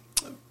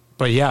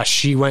 but yeah,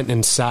 she went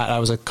and sat, I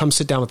was like, come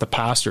sit down with the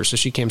pastor. So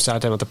she came,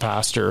 sat down with the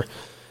pastor.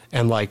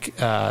 And like,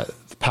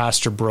 the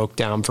pastor broke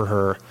down for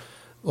her,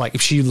 like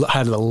if she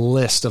had a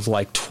list of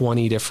like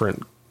 20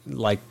 different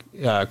like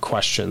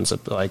questions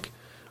of like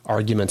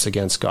arguments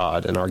against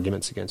God and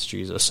arguments against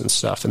Jesus and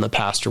stuff. And the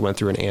pastor went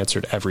through and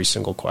answered every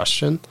single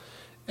question.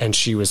 And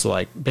she was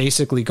like,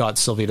 basically got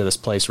Sylvia to this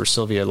place where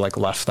Sylvia like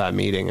left that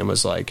meeting and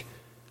was like,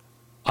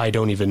 I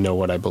don't even know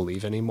what I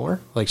believe anymore.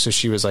 Like, so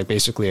she was like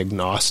basically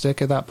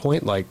agnostic at that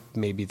point. Like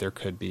maybe there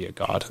could be a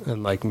God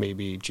and like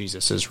maybe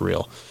Jesus is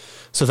real.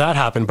 So that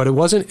happened, but it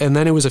wasn't. And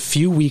then it was a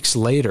few weeks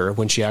later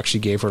when she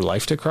actually gave her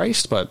life to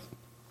Christ. But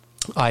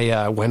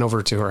I went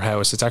over to her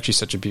house. It's actually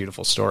such a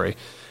beautiful story.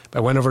 I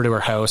went over to her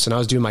house and I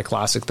was doing my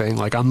classic thing.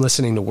 Like I'm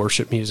listening to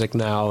worship music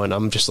now. And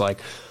I'm just like,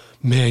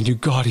 man, you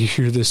got to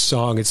hear this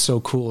song. It's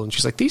so cool. And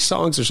she's like, these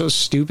songs are so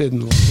stupid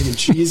and lame and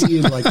cheesy.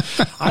 And like,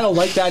 I don't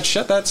like that.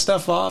 Shut that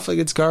stuff off. Like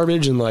it's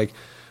garbage. And like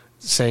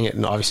saying it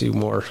in obviously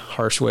more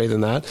harsh way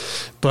than that.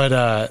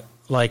 But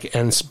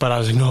but I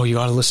was like, no, you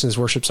got to listen to this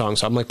worship song.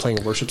 So I'm like playing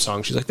a worship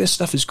song. She's like, this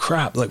stuff is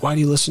crap. Like, why do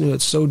you listen to it?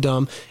 It's so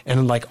dumb. And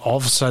then like all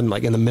of a sudden,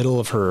 like in the middle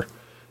of her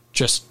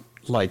just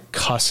like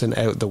cussing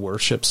out the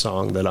worship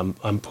song that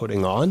I'm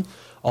putting on,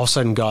 all of a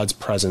sudden God's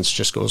presence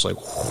just goes like,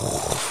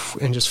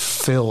 and just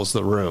fills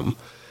the room.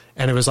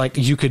 And it was like,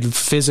 you could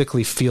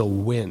physically feel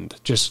wind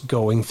just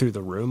going through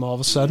the room all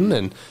of a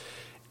sudden.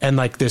 And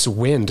like this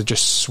wind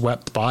just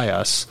swept by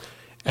us.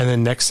 And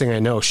then next thing I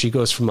know, she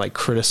goes from like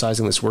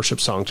criticizing this worship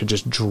song to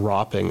just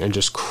dropping and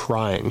just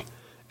crying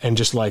and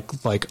just like,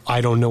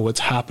 I don't know what's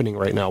happening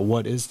right now.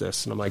 What is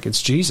this? And I'm like,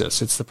 it's Jesus.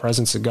 It's the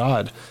presence of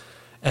God.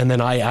 And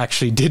then I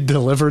actually did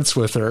deliverance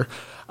with her.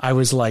 I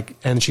was like,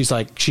 and she's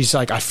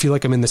like, I feel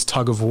like I'm in this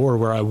tug of war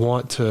where I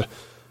want to,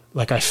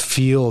 like, I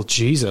feel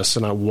Jesus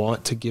and I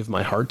want to give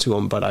my heart to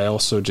him, but I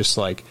also just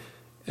like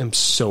am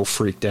so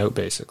freaked out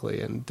basically.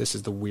 And this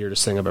is the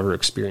weirdest thing I've ever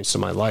experienced in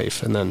my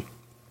life. And then,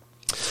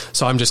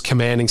 so I'm just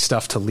commanding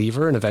stuff to leave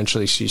her. And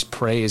eventually she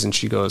prays and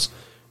she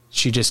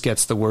just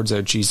gets the words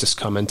out, Jesus,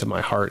 come into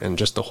my heart. And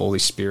just the Holy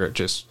Spirit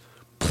just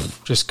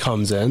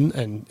comes in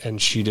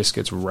and she just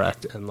gets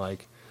wrecked. And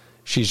like,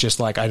 she's just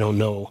like, I don't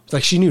know.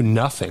 Like she knew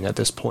nothing at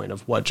this point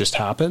of what just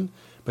happened,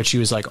 but she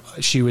was like,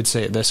 she would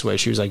say it this way.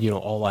 She was like,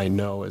 all I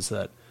know is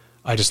that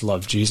I just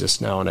love Jesus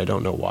now and I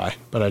don't know why,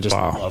 but I just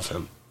love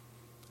him.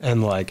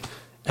 And like,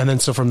 and then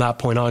so from that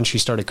point on, she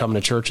started coming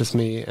to church with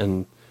me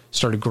and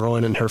started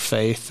growing in her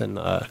faith, and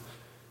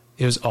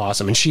it was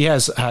awesome. And she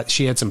had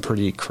some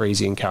pretty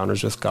crazy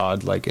encounters with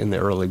God, like in the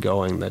early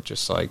going, that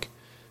just like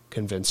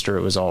convinced her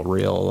it was all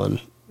real, and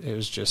it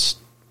was just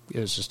it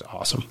was just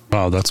awesome.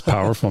 Wow, that's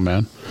powerful,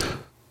 man.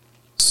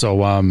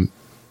 So,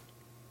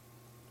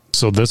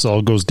 so this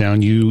all goes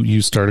down.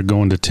 You started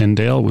going to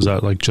Tyndale. Was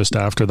that like just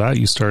after that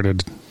you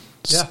started?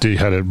 Yeah. You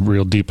had a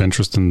real deep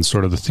interest in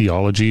sort of the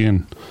theology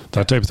and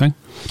that type of thing.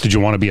 Did you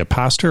want to be a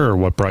pastor, or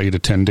what brought you to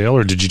Tyndale,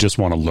 or did you just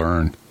want to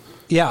learn?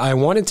 Yeah, I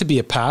wanted to be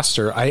a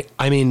pastor.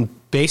 I mean,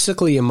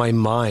 basically in my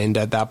mind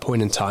at that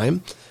point in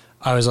time,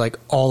 I was like,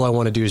 all I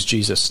want to do is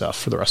Jesus stuff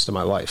for the rest of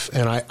my life.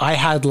 And I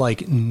had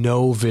like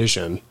no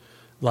vision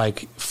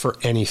like for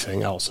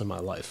anything else in my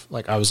life.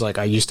 Like I was like,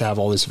 I used to have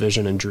all this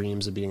vision and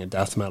dreams of being a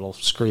death metal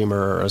screamer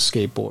or a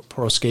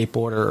pro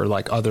skateboarder or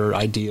like other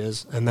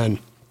ideas. And then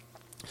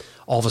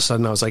all of a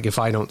sudden I was like, if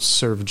I don't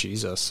serve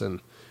Jesus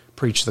and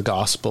preach the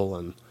gospel,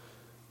 and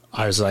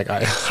I was like,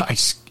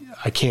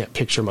 I can't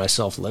picture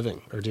myself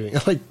living or doing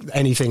like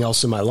anything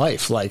else in my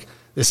life. Like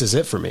this is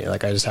it for me.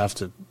 Like I just have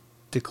to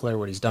declare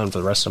what he's done for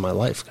the rest of my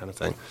life, kind of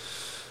thing.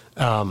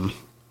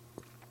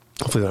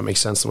 Hopefully that makes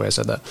sense the way I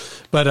said that,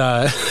 but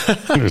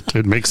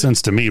it makes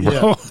sense to me, bro.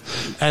 Yeah.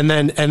 And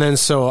then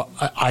so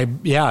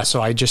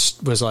I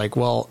just was like,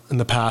 well, and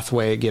the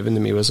pathway given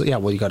to me was,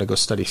 well, you got to go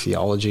study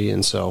theology.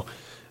 And so,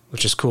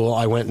 which is cool.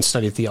 I went and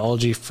studied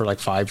theology for like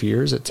 5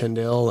 years at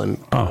Tyndale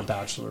and got a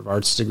Bachelor of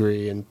Arts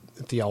degree in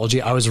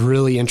theology. I was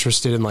really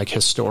interested in like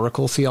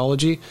historical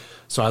theology.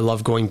 So I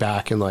love going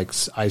back and like,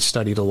 I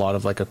studied a lot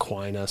of like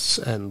Aquinas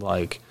and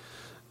like,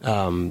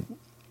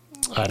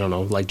 I don't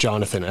know, like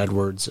Jonathan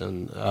Edwards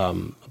and a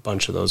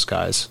bunch of those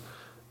guys.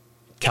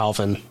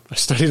 Calvin, I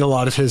studied a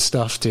lot of his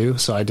stuff too.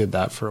 So I did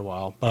that for a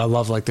while, but I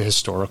love like the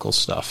historical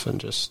stuff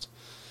and just,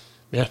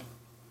 yeah.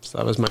 So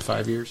that was my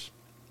 5 years.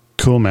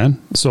 Cool,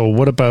 man. So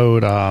what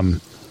about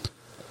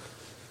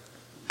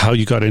how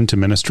you got into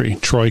ministry?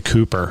 Troy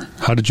Cooper.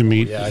 How did you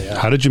meet?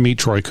 How did you meet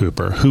Troy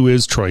Cooper? Who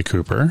is Troy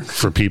Cooper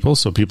for people,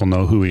 so people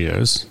know who he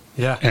is?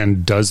 Yeah.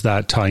 And does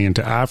that tie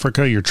into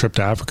Africa, your trip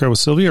to Africa with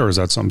Sylvia, or is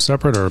that something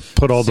separate, or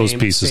put all those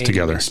pieces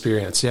together?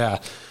 Experience, yeah.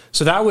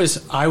 So that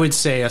was, I would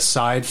say,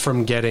 aside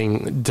from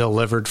getting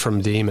delivered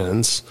from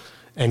demons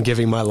and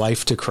giving my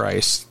life to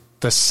Christ,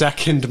 the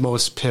second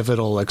most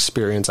pivotal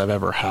experience I've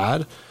ever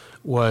had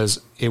was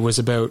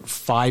about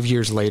 5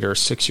 years later,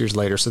 6 years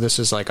later. So this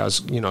is like I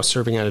was,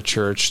 serving at a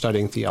church,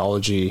 studying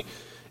theology,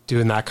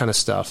 doing that kind of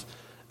stuff.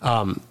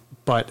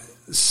 But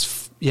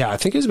yeah, I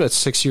think it was about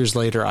 6 years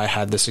later, I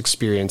had this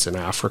experience in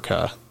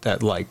Africa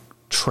that like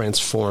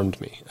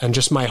transformed me and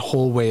just my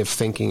whole way of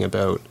thinking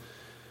about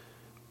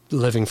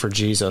living for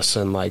Jesus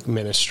and like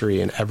ministry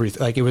and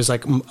everything. Like it was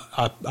like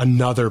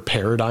another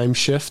paradigm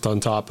shift on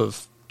top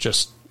of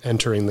just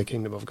entering the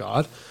kingdom of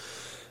God.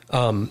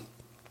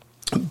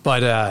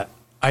 But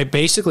I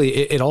basically,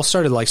 it all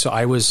started like, so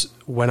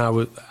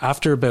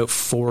after about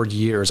 4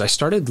 years, I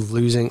started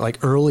losing, like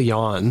early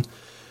on,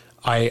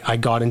 I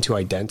got into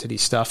identity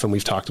stuff, and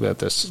we've talked about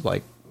this,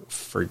 like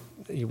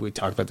we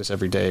talk about this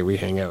every day. We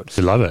hang out.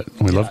 We love it.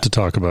 We love to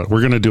talk about it.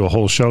 We're going to do a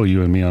whole show,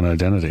 you and me, on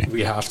identity.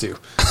 We have to.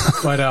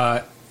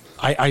 But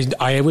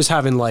I was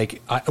having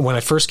like, when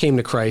I first came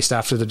to Christ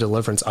after the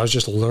deliverance, I was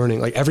just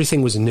learning, like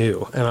everything was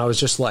new. And I was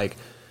just like,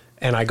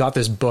 and I got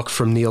this book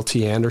from Neil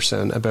T.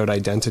 Anderson about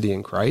identity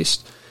in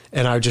Christ.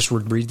 And I just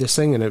would read this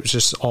thing, and it was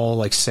just all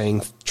like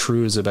saying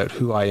truths about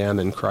who I am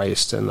in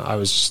Christ. And I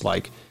was just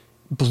like,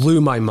 blew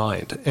my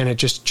mind, and it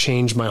just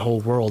changed my whole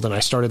world. And I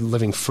started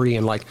living free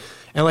and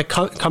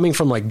coming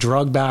from like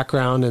drug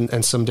background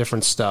and some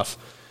different stuff.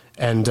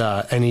 And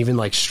even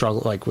like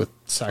struggle like with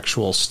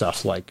sexual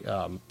stuff, like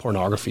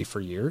pornography for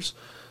years.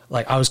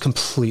 Like I was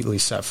completely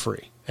set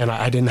free, and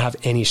I didn't have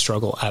any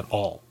struggle at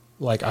all.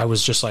 Like I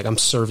was just like, I'm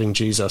serving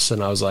Jesus.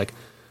 And I was like,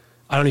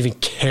 I don't even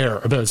care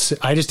about sin.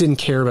 I just didn't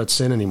care about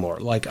sin anymore.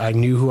 Like I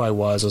knew who I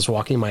was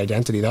walking my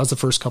identity. That was the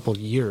first couple of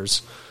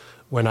years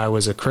when I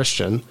was a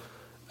Christian.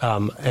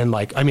 And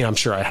like, I mean, I'm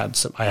sure I had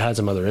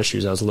some other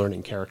issues. I was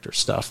learning character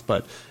stuff,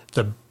 but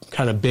the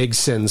kind of big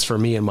sins for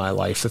me in my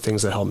life, the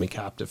things that held me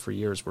captive for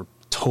years, were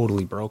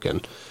totally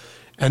broken.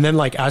 And then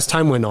like, as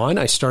time went on,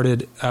 I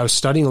was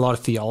studying a lot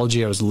of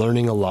theology. I was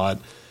learning a lot,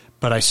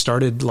 but I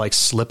started like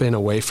slipping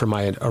away from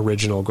my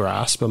original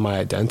grasp of my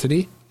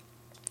identity,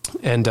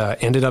 and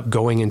ended up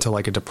going into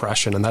like a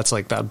depression. And that's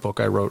like that book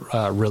I wrote,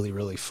 Really,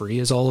 Really Free,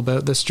 is all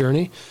about this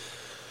journey.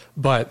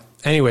 But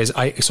anyways,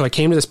 so I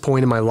came to this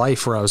point in my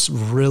life where I was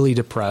really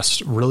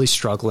depressed, really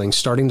struggling,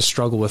 starting to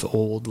struggle with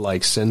old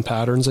like sin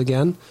patterns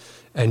again.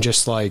 And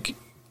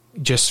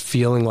just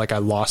feeling like I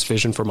lost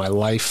vision for my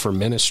life, for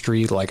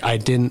ministry. Like I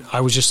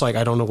was just like,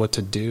 I don't know what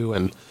to do.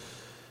 And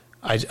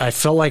I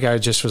felt like I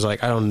just was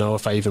like, I don't know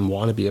if I even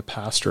want to be a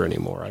pastor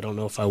anymore. I don't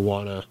know if I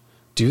want to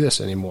do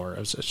this anymore. I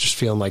was just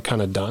feeling like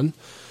kind of done.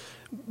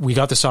 We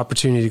got this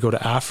opportunity to go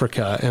to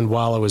Africa, and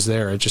while I was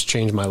there, it just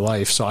changed my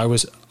life. So I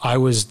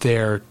was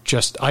there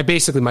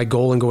my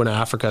goal in going to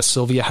Africa,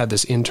 Sylvia had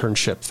this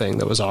internship thing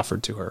that was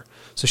offered to her.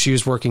 So she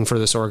was working for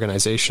this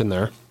organization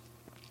there.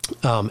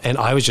 And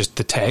I was just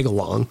the tag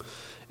along,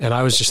 and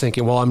I was just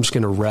thinking, well, I'm just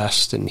going to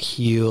rest and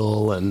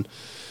heal and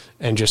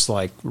and just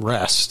like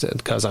rest,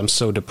 because I'm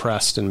so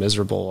depressed and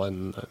miserable.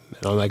 And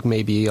I'm like,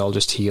 maybe I'll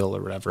just heal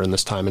or whatever in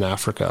this time in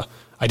Africa.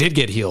 I did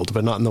get healed,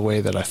 but not in the way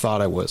that I thought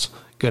I was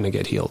going to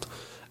get healed.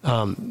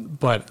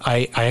 But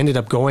I ended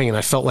up going, and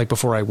I felt like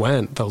before I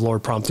went, the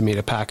Lord prompted me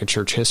to pack a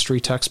church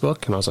history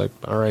textbook. And I was like,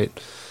 all right.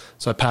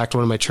 So I packed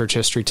one of my church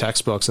history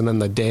textbooks. And then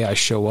the day I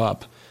show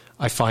up,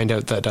 I find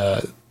out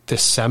that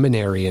this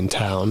seminary in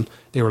town,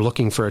 they were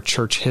looking for a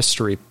church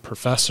history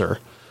professor.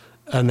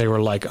 And they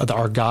were like,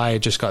 our guy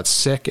just got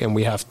sick, and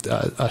we have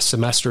a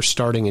semester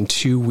starting in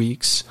 2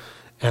 weeks.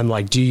 And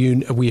like,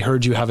 we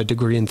heard you have a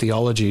degree in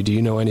theology. Do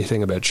you know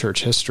anything about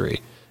church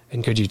history?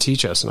 And could you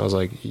teach us? And I was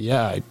like,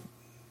 yeah,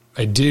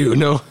 I do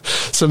know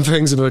some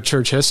things about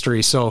church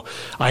history. So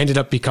I ended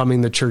up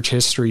becoming the church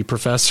history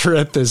professor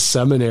at this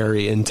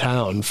seminary in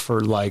town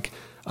for like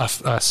a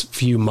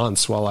few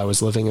months while I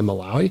was living in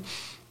Malawi.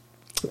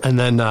 And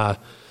then,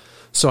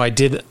 so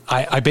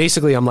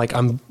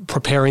I'm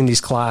preparing these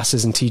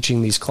classes and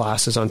teaching these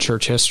classes on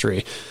church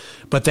history.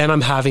 But then I'm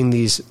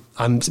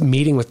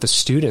meeting with the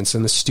students,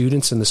 and the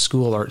students in the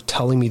school are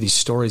telling me these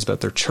stories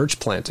about their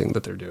church planting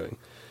that they're doing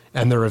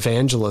and their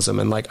evangelism.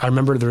 And like, I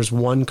remember there's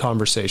one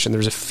conversation,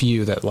 there's a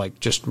few that like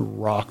just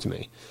rocked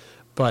me,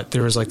 but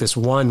there was like this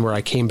one where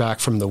I came back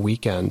from the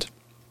weekend,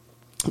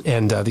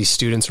 and these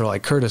students are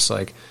like, Curtis,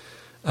 like,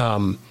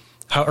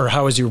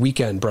 how was your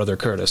weekend, brother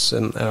Curtis?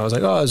 And I was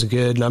like, oh, it was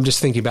good. And I'm just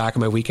thinking back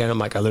on my weekend. I'm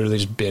like, I literally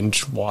just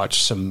binge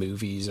watched some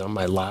movies on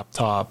my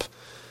laptop,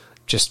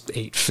 just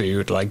ate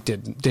food, like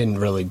didn't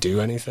really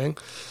do anything.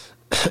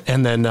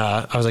 And then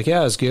I was like, yeah,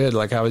 it was good.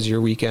 Like, how was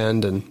your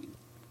weekend? And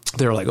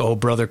they were like, oh,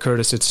 brother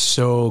Curtis, it's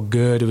so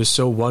good. It was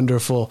so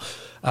wonderful.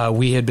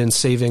 We had been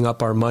saving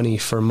up our money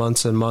for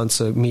months and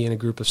months, me and a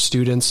group of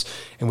students,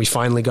 and we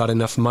finally got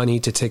enough money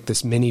to take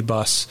this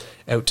minibus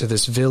out to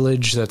this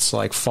village that's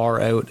like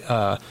far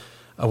out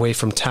away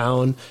from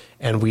town,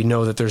 and we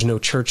know that there's no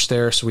church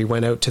there, so we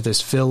went out to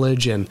this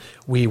village, and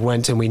we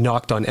went and we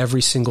knocked on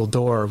every single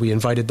door. We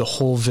invited the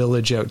whole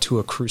village out to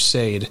a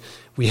crusade.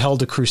 We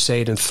held a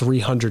crusade, and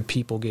 300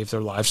 people gave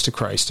their lives to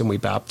Christ, and we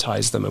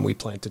baptized them, and we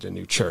planted a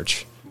new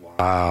church.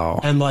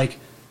 Wow. And like,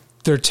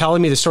 they're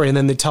telling me the story, and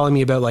then they're telling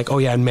me about like, oh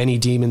yeah, and many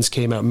demons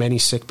came out, many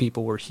sick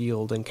people were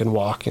healed and can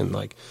walk, and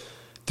like,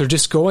 they're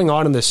just going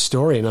on in this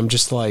story, and I'm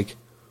just like,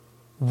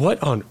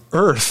 what on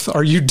earth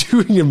are you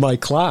doing in my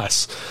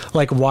class?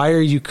 Like, why are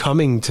you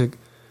coming to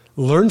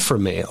learn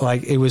from me?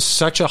 Like, it was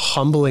such a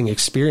humbling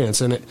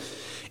experience, and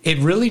it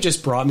really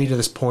just brought me to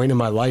this point in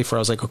my life where I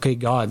was like, okay,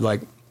 God,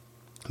 like,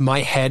 my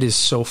head is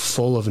so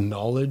full of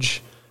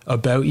knowledge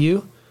about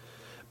you,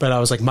 but I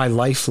was like, my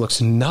life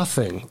looks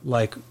nothing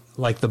like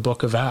the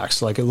book of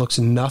Acts. Like, it looks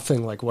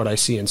nothing like what I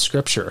see in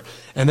scripture.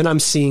 And then I'm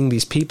seeing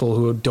these people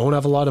who don't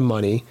have a lot of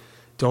money,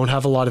 don't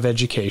have a lot of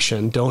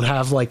education, don't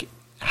have like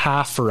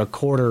half or a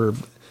quarter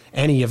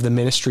any of the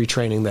ministry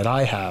training that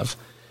I have,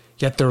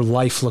 yet their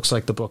life looks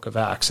like the book of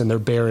Acts, and they're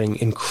bearing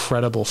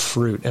incredible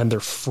fruit, and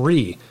they're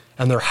free,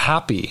 and they're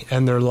happy,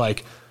 and they're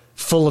like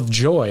full of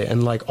joy,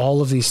 and like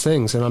all of these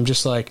things. And I'm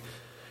just like,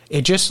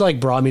 it just like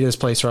brought me to this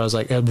place where I was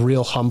like, a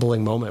real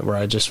humbling moment where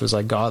I just was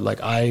like, God,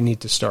 like, I need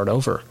to start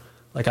over.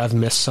 Like, I've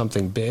missed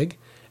something big.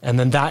 And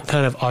then that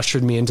kind of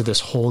ushered me into this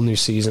whole new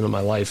season of my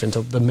life,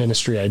 into the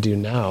ministry I do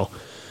now.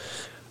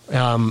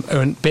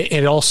 And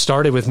it all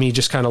started with me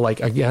just kind of like,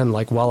 again,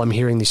 like while I'm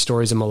hearing these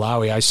stories in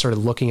Malawi, I started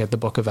looking at the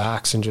book of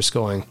Acts and just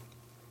going,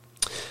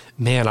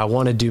 man, I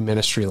want to do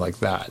ministry like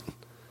that.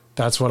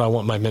 That's what I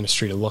want my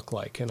ministry to look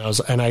like. And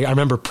I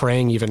remember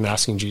praying, even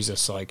asking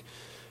Jesus, like,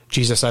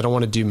 Jesus, I don't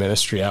want to do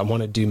ministry. I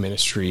want to do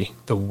ministry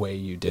the way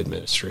you did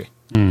ministry.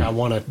 I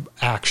want to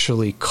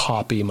actually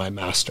copy my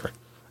master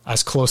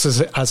as close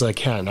as I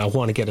can. I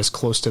want to get as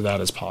close to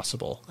that as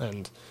possible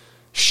and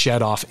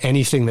shed off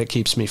anything that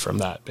keeps me from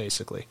that,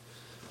 basically.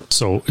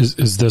 So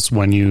is this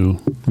when you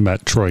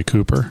met Troy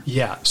Cooper?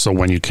 Yeah. So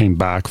when you came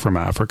back from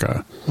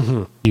Africa,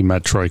 you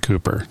met Troy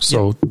Cooper.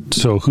 So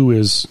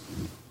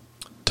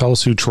tell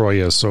us who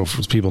Troy is, so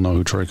people know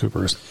who Troy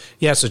Cooper is.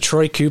 Yeah, so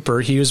Troy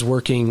Cooper, he was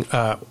working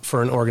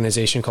for an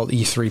organization called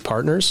E3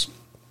 Partners.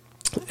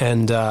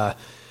 And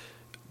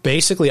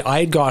basically,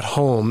 I got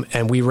home,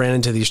 and we ran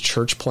into these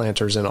church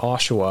planters in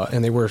Oshawa,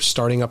 and they were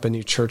starting up a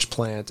new church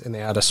plant, and they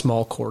had a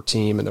small core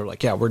team, and they're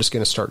like, yeah, we're just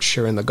going to start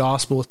sharing the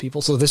gospel with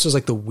people. So this was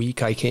like the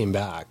week I came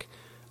back.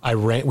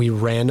 We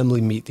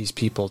randomly meet these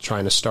people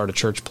trying to start a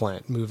church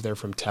plant, moved there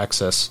from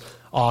Texas,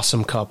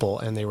 awesome couple,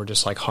 and they were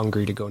just like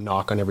hungry to go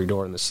knock on every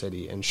door in the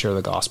city and share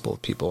the gospel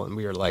with people. And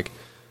we were like,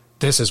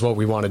 this is what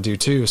we want to do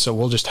too, so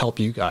we'll just help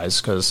you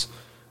guys, because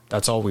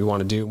that's all we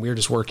want to do. We were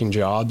just working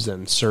jobs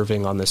and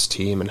serving on this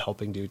team and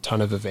helping do a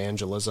ton of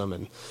evangelism,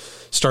 and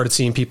started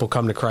seeing people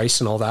come to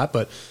Christ and all that.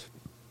 But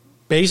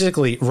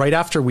basically, right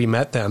after we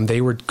met them,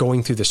 they were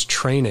going through this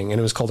training, and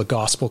it was called a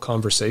gospel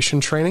conversation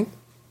training.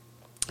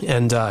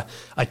 And a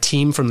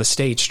team from the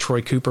States,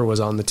 Troy Cooper was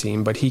on the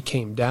team, but he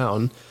came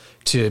down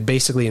to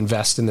basically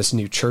invest in this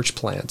new church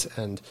plant.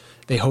 And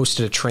they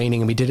hosted a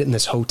training, and we did it in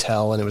this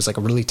hotel, and it was like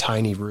a really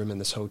tiny room in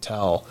this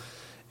hotel.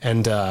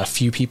 And a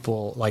few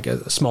people, like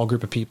a small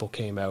group of people,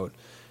 came out,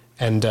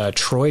 And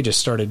Troy just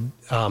started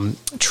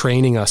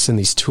training us in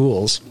these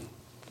tools.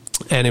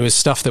 And it was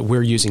stuff that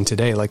we're using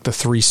today, like the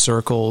 3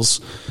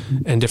 circles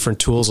and different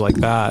tools like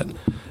that.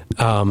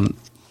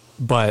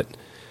 But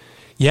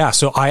yeah,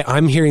 so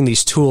I'm hearing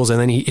these tools, and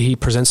then he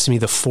presents to me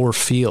the 4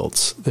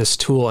 fields, this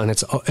tool, and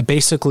it's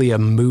basically a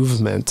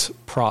movement,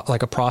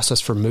 like a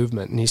process for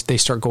movement. And they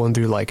start going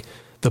through like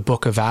the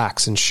book of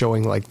Acts and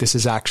showing like this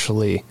is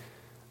actually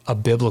a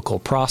biblical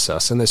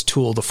process. And this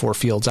tool, the 4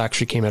 fields,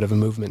 actually came out of a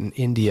movement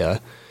in India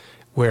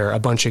where a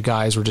bunch of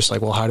guys were just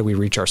like, well, how do we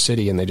reach our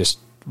city? And they just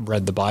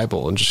read the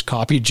Bible and just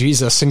copied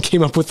Jesus and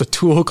came up with a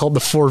tool called the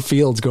 4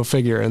 fields, go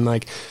figure. And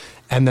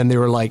then they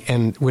were like,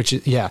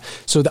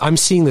 so I'm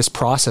seeing this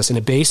process, and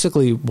it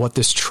basically, what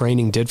this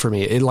training did for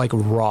me, it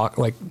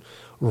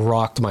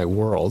rocked my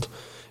world,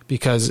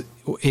 because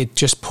it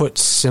just put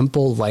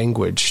simple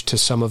language to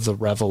some of the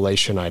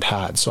revelation I'd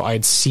had. So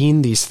I'd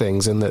seen these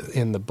things in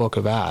the book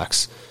of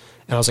Acts,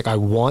 and I was like, I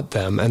want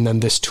them. And then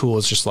this tool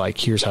is just like,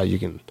 here's how you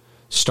can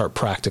start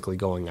practically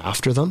going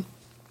after them.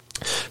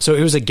 So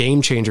it was a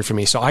game changer for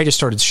me. So I just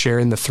started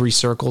sharing the 3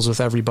 circles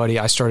with everybody.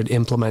 I started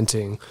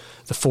implementing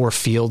the 4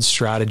 field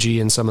strategy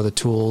and some of the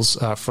tools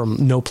from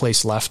No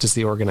Place Left is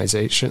the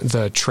organization, it's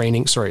a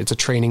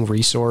training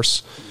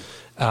resource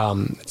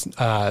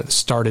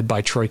started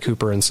by Troy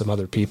Cooper and some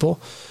other people.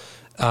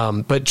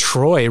 But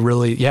Troy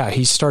really,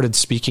 he started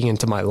speaking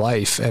into my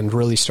life and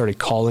really started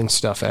calling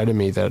stuff out of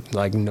me that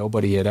like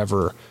nobody had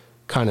ever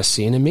kind of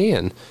seen in me.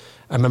 And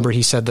I remember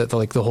he said that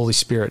like the Holy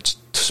Spirit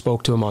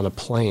spoke to him on a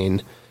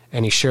plane,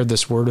 and he shared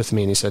this word with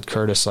me, and he said,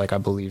 Curtis, like, I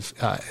believe,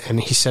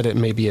 and he said it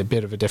maybe a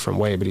bit of a different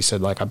way, but he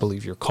said, like, I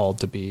believe you're called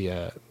to be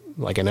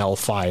like an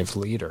L5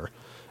 leader,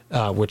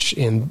 which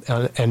in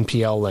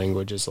NPL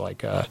language is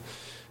like an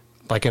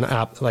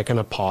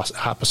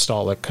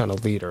apostolic kind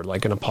of leader,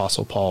 like an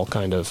Apostle Paul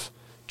kind of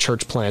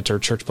church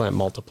plant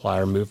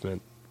multiplier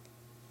movement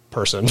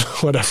person,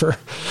 whatever.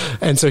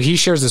 And so he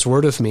shares this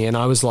word with me, and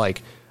I was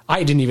like,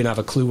 I didn't even have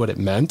a clue what it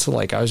meant.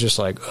 Like, I was just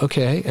like,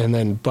 okay. And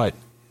then, but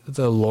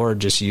the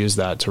Lord just used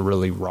that to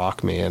really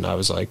rock me. And I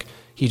was like,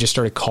 he just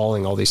started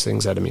calling all these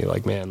things out of me.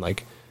 Like, man,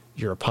 like,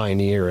 you're a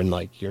pioneer, and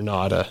like, you're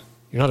not a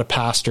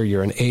pastor,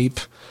 you're an ape,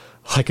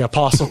 like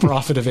apostle,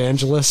 prophet,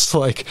 evangelist.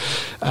 Like,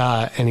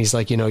 and he's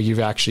like,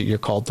 you're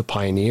called to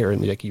pioneer,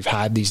 and like, you've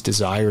had these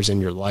desires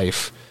in your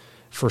life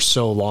for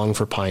so long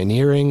for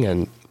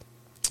pioneering.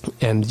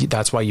 And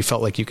that's why you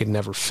felt like you could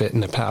never fit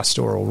in a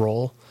pastoral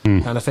role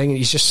kind of thing. And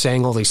he's just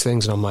saying all these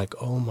things, and I'm like,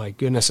 oh my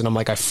goodness. And I'm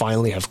like, I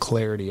finally have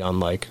clarity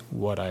on like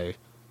what I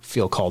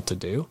feel called to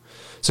do.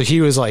 So he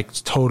was like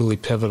totally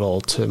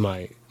pivotal to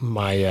my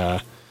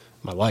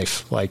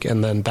life. Like,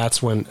 and then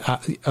that's when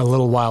a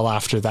little while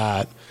after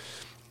that,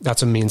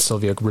 that's when me and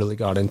Sylvia really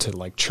got into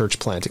like church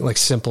planting, like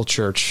simple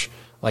church,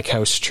 like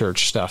house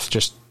church stuff,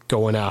 just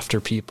going after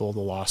people,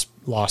 the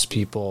lost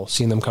people,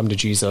 seeing them come to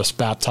Jesus,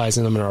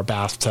 baptizing them in our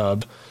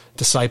bathtub,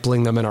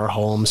 discipling them in our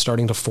home,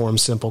 starting to form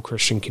simple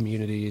Christian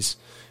communities,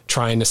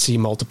 trying to see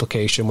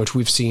multiplication, which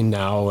we've seen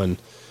now. And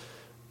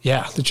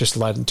yeah, it just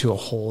led to a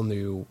whole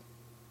new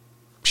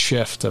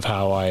shift of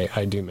how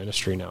I do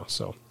ministry now.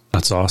 So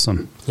that's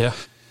awesome. Yeah.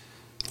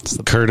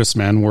 Curtis,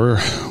 man,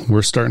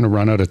 we're starting to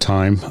run out of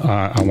time.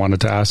 I wanted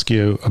to ask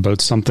you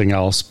about something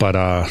else, but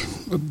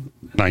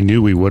I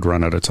knew we would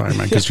run out of time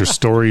because your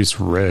story's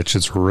rich.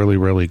 It's really,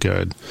 really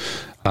good.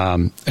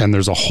 And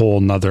there's a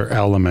whole nother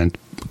element,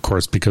 of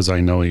course, because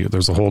I know you,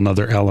 there's a whole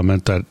nother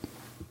element that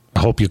I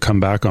hope you come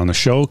back on the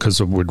show,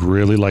 because I would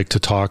really like to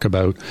talk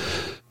about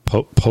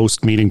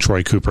post meeting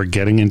Troy Cooper,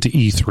 getting into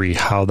E3,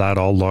 how that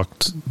all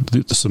looked,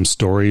 some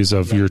stories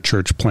of your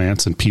church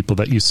plants and people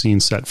that you've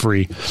seen set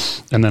free.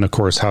 And then of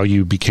course, how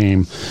you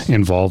became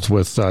involved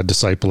with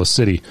Disciple a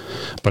City.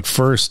 But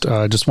first,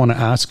 I just want to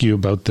ask you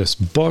about this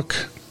book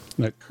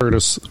that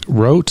Curtis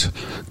wrote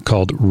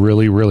called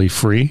Really, Really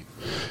Free.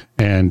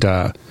 And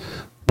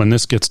when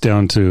this gets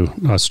down to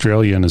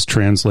Australia and is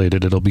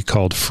translated, it'll be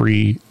called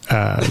Free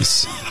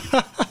As.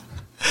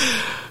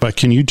 But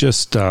can you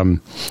just,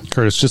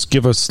 Curtis, just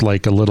give us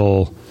like a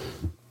little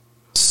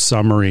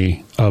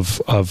summary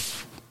of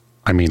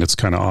I mean, it's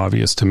kind of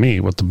obvious to me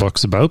what the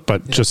book's about,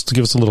 but just to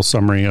give us a little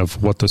summary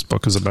of what this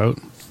book is about.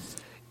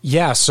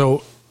 Yeah,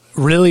 so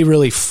Really,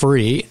 Really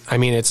Free. I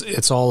mean,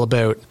 it's all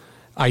about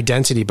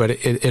identity, but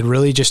it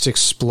really just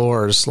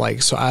explores,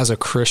 like, so as a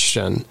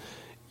Christian,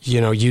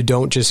 you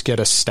don't just get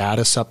a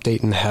status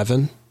update in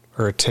heaven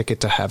or a ticket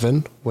to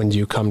heaven when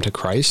you come to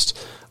Christ.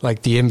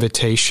 Like, the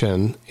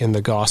invitation in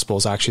the gospel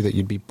is actually that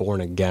you'd be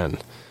born again,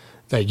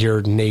 that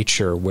your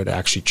nature would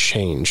actually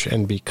change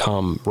and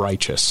become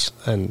righteous,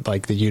 and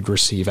like that you'd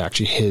receive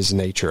actually his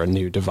nature, a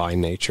new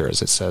divine nature,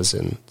 as it says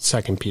in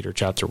 2 Peter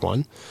chapter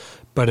 1.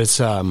 But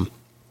it's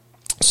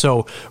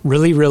so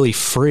Really, Really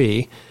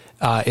Free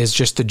is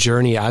just the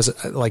journey as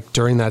like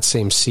during that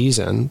same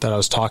season that I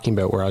was talking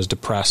about, where I was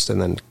depressed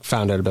and then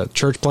found out about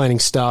church planting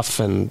stuff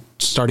and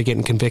started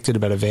getting convicted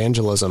about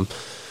evangelism.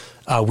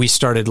 We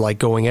started like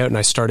going out, and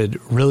I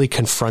started really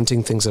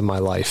confronting things in my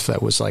life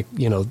that was like,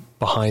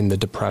 behind the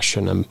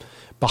depression and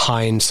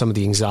behind some of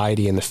the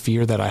anxiety and the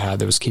fear that I had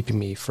that was keeping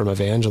me from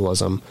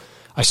evangelism,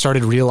 I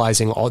started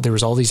realizing there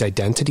was all these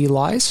identity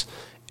lies.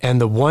 And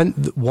the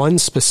one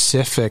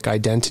specific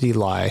identity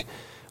lie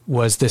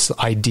was this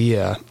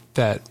idea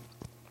that,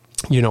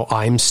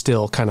 I'm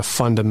still kind of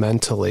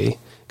fundamentally,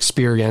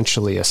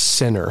 experientially a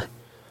sinner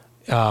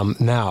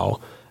now.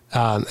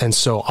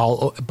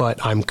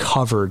 But I'm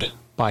covered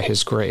by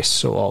his grace,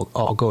 so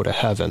I'll go to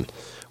heaven,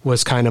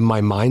 was kind of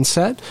my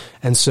mindset.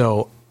 And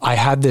so I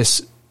had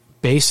this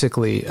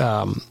basically,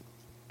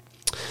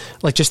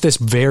 just this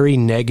very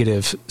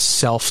negative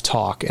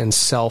self-talk and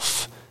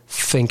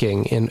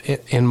self-thinking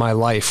in my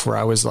life, where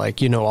I was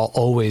like, I'll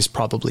always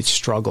probably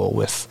struggle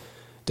with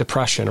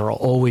depression, or I'll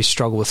always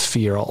struggle with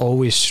fear, I'll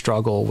always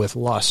struggle with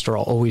lust, or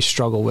I'll always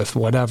struggle with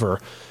whatever,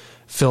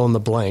 fill in the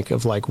blank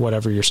of like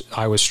whatever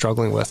I was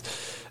struggling with.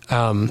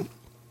 And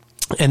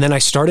then I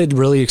started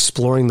really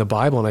exploring the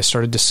Bible, and I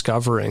started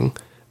discovering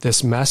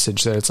this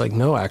message that it's like,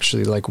 no,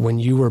 actually, like when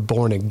you were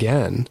born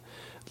again,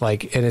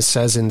 and it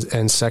says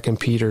in 2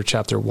 Peter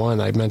chapter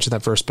 1, I mentioned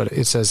that verse, but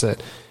it says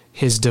that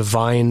his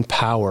divine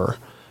power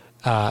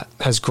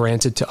has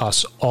granted to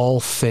us all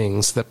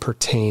things that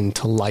pertain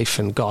to life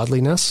and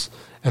godliness.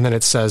 And then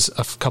it says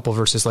a couple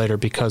verses later,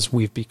 because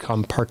we've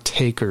become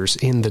partakers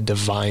in the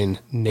divine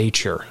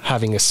nature,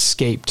 having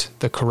escaped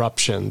the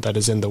corruption that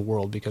is in the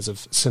world because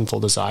of sinful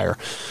desire.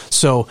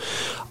 So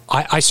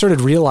I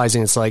started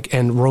realizing it's like,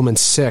 and Romans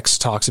 6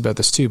 talks about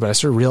this too, but I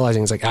started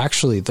realizing it's like,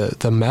 actually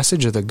the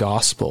message of the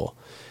gospel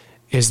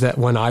is that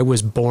when I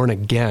was born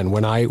again,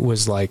 when I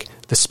was like,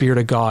 the Spirit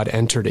of God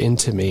entered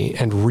into me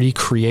and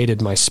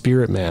recreated my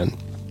spirit man,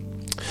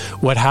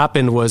 what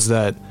happened was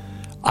that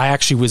I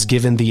actually was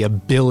given the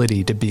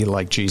ability to be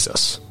like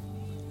Jesus,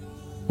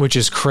 which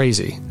is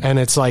crazy. And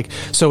it's like,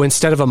 so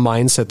instead of a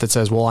mindset that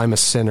says, well, I'm a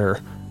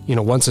sinner,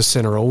 once a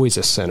sinner, always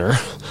a sinner,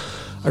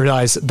 I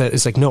realized that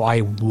it's like, no,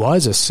 I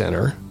was a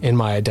sinner in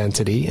my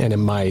identity and in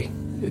my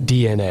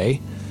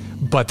DNA.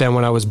 But then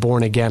when I was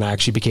born again, I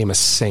actually became a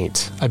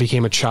saint. I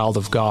became a child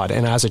of God.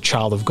 And as a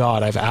child of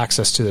God, I have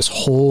access to this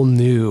whole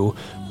new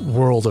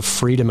world of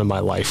freedom in my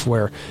life,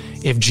 where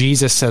if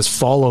Jesus says,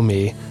 follow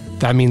me,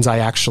 that means I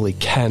actually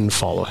can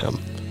follow him.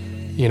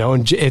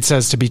 And it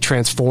says to be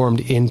transformed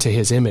into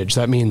his image.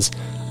 That means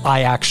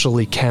I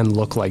actually can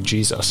look like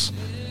Jesus,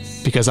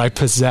 because I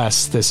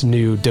possess this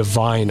new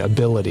divine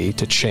ability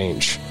to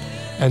change.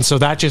 And so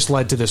that just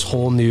led to this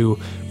whole new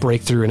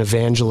breakthrough in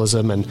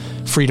evangelism and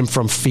freedom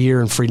from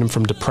fear and freedom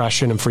from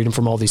depression and freedom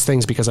from all these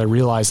things, because I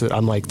realized that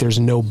I'm like, there's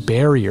no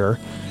barrier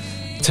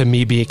to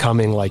me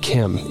becoming like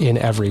him in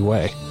every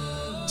way.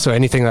 So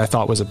anything that I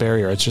thought was a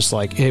barrier, it's just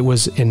like, it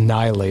was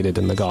annihilated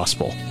in the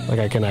gospel. Like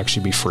I can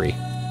actually be free.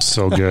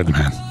 So good,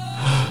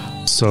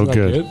 man. So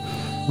good.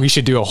 We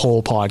should do a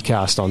whole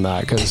podcast on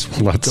that,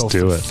 because let's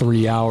do it.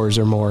 3 hours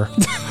or more.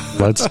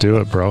 Let's do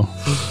it, bro.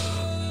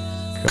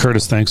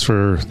 Curtis, thanks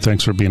for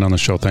being on the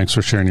show. Thanks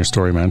for sharing your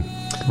story, man.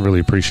 Really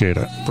appreciate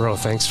it. Bro,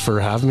 thanks for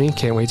having me.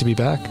 Can't wait to be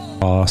back.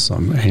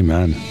 Awesome.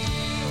 Amen.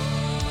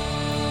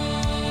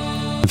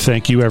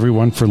 Thank you,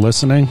 everyone, for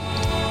listening.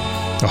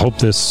 I hope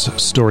this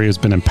story has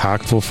been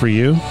impactful for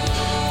you.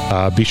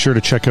 Be sure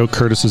to check out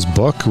Curtis's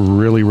book,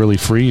 really, really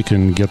free. You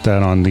can get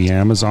that on the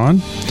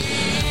Amazon.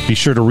 Be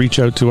sure to reach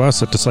out to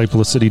us at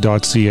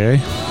disciplethecity.ca.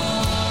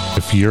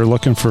 If you're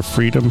looking for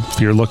freedom, if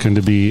you're looking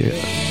to be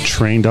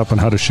trained up on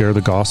how to share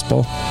the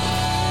gospel,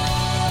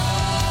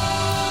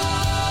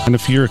 and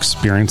if you're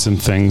experiencing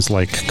things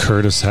like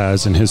Curtis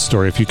has in his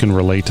story, if you can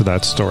relate to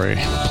that story,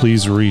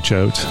 please reach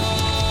out.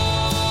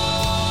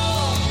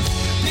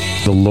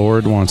 The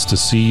Lord wants to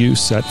see you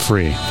set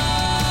free.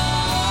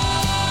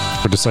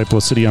 For Disciple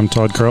of City, I'm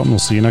Todd Carlton. We'll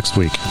see you next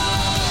week.